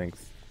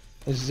wavelength.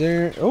 Is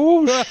there?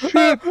 Oh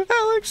shit,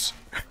 Alex!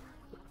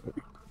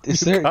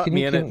 Is there? Caught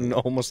me in it and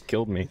almost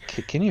killed me.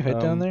 Can you hit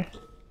down there?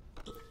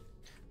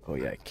 Oh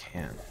yeah, I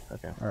can.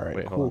 Okay. All right.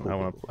 Wait, hold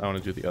on. I want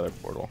to do the other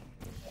portal.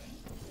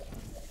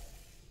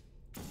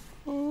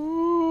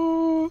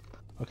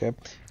 Okay.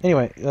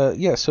 Anyway,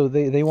 yeah. So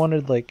they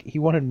wanted he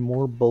wanted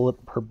more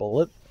bullet per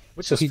bullet,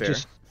 which is fair.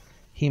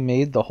 He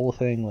made the whole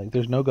thing like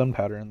there's no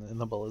gunpowder in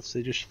the bullets.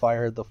 They just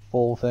fired the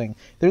full thing.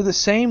 They're the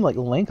same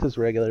length as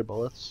regular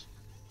bullets.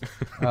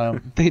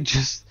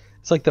 It's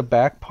like the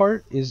back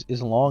part is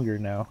longer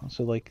now.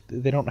 So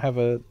they don't have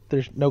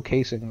there's no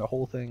casing. The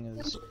whole thing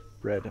is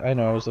red. I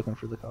know. I was looking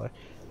for the color.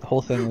 The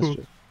whole thing is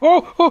just...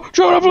 Oh,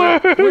 Jonah,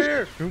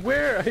 please!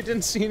 Where? I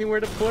didn't see anywhere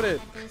to put it.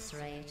 At this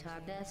rate,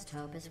 our best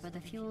hope is for the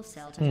fuel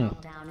cell to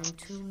melt down in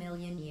 2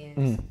 million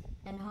years,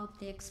 and hope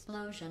the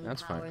explosion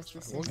powers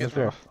the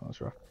system. That's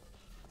rough.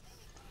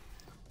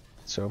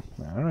 So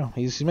I don't know.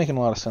 He's making a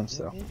lot of sense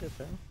though.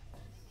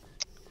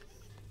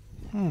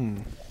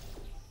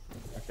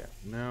 Okay.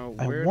 Now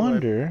where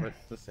do I put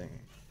the thing?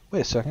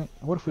 Wait a second.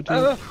 What if we do?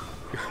 Oh,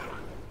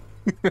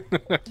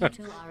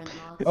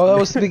 that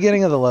was the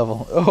beginning of the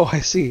level. Oh, I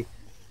see.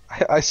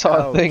 I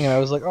saw a thing and I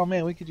was like, oh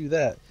man, we could do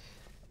that.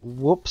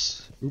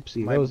 Whoops.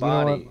 Oopsie.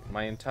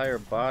 My entire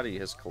body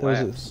has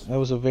collapsed. That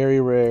was a very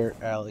rare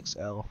Alex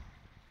L.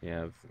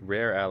 Yeah,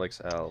 rare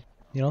Alex L.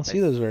 You don't see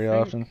those very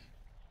often.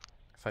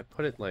 If I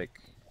put it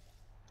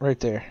right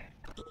there,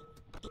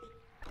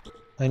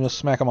 then you'll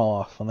smack them all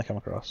off when they come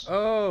across.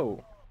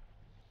 Oh.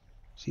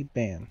 See,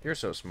 bam. You're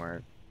so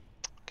smart.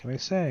 What can I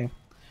say?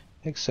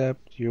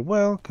 Except you're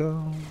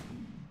welcome.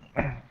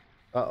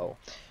 Uh-oh.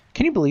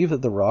 Can you believe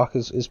that The Rock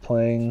is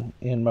playing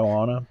in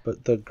Moana,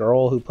 but the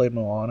girl who played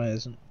Moana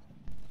isn't?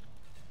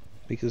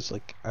 Because,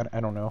 I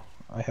don't know.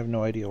 I have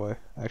no idea why,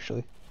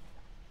 actually.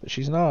 But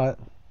she's not.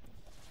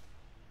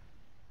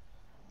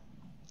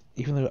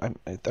 Even though I'm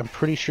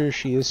pretty sure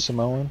she is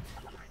Samoan.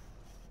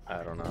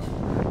 I don't know.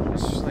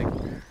 It's just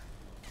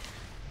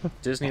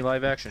Disney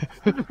live action.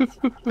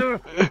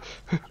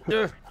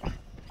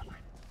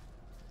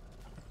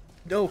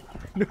 No!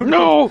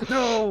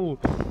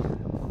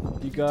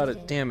 You got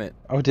it, damn it.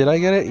 Oh, did I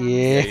get it?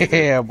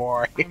 Yeah,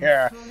 boy.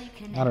 Yeah.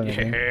 I don't know.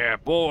 Yeah,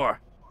 boy.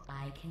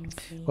 I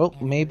Well,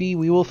 maybe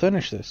we will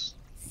finish this.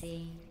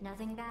 See,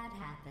 nothing bad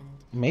happened.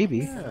 Maybe.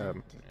 Yeah.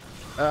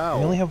 We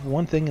only have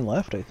one thing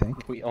left, I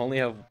think. We only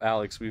have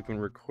Alex. We've been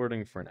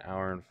recording for an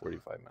hour and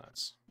 45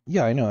 minutes.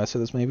 Yeah, I know. I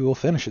said this. Maybe we'll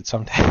finish it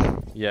someday.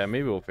 Yeah,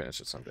 maybe we'll finish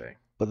it someday.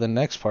 But the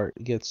next part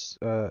gets.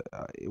 I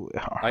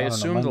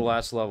assume the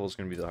last level is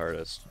going to be the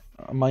hardest.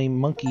 My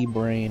monkey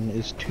brain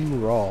is too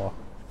raw.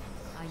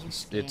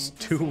 It's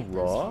too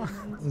raw?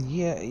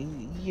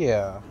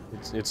 Yeah.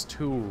 It's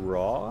too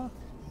raw?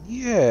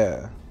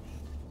 Yeah.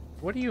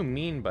 What do you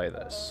mean by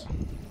this?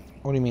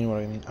 What do you mean? What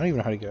do you mean? I don't even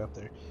know how to get up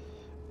there.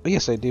 But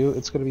yes, I do.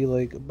 It's gonna be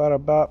like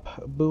bada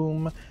bop,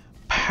 boom,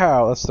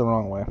 pow. That's the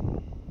wrong way.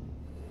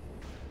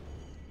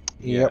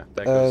 Yeah, Yep,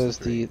 that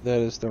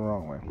is the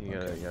wrong way. You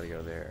gotta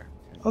go there.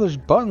 Oh, there's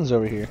buttons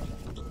over here.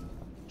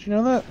 Did you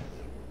know that?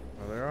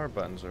 Oh, there are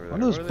buttons over there.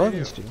 What do those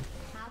buttons do?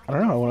 I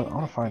don't know. I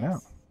want to find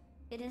out.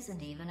 It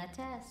isn't even a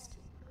test.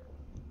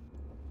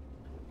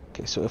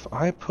 Okay, so if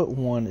I put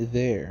one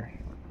there.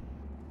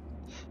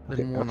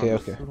 Okay.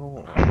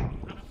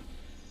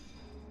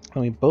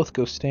 And we both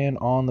go stand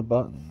on the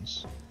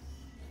buttons.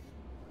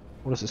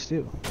 What does this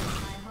do? I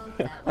hope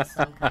that was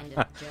some kind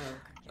of joke.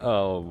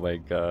 Oh my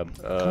god.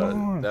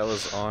 That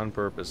was on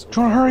purpose.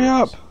 John, hurry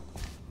up!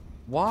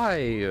 Why?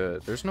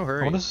 There's no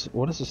hurry.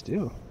 What does this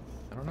do?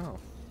 I don't know.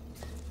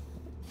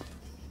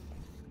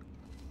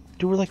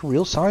 Dude, we're like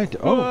real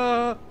scientists.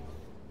 Oh!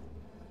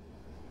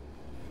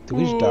 Did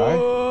we just die?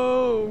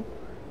 Whoa!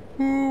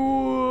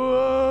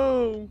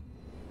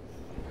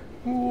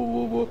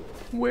 Whoa!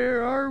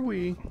 Where are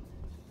we?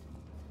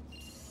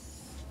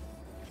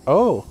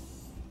 Oh!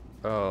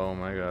 Oh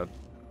my god.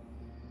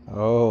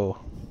 Oh.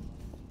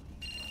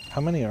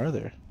 How many are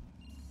there?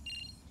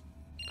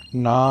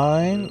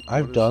 9?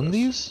 I've done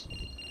these?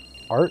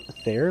 Art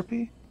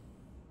therapy?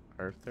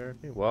 Art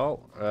therapy?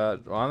 Well,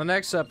 on the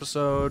next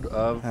episode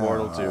of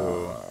Portal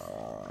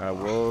 2.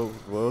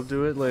 We'll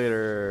do it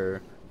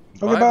later.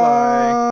 Okay, bye!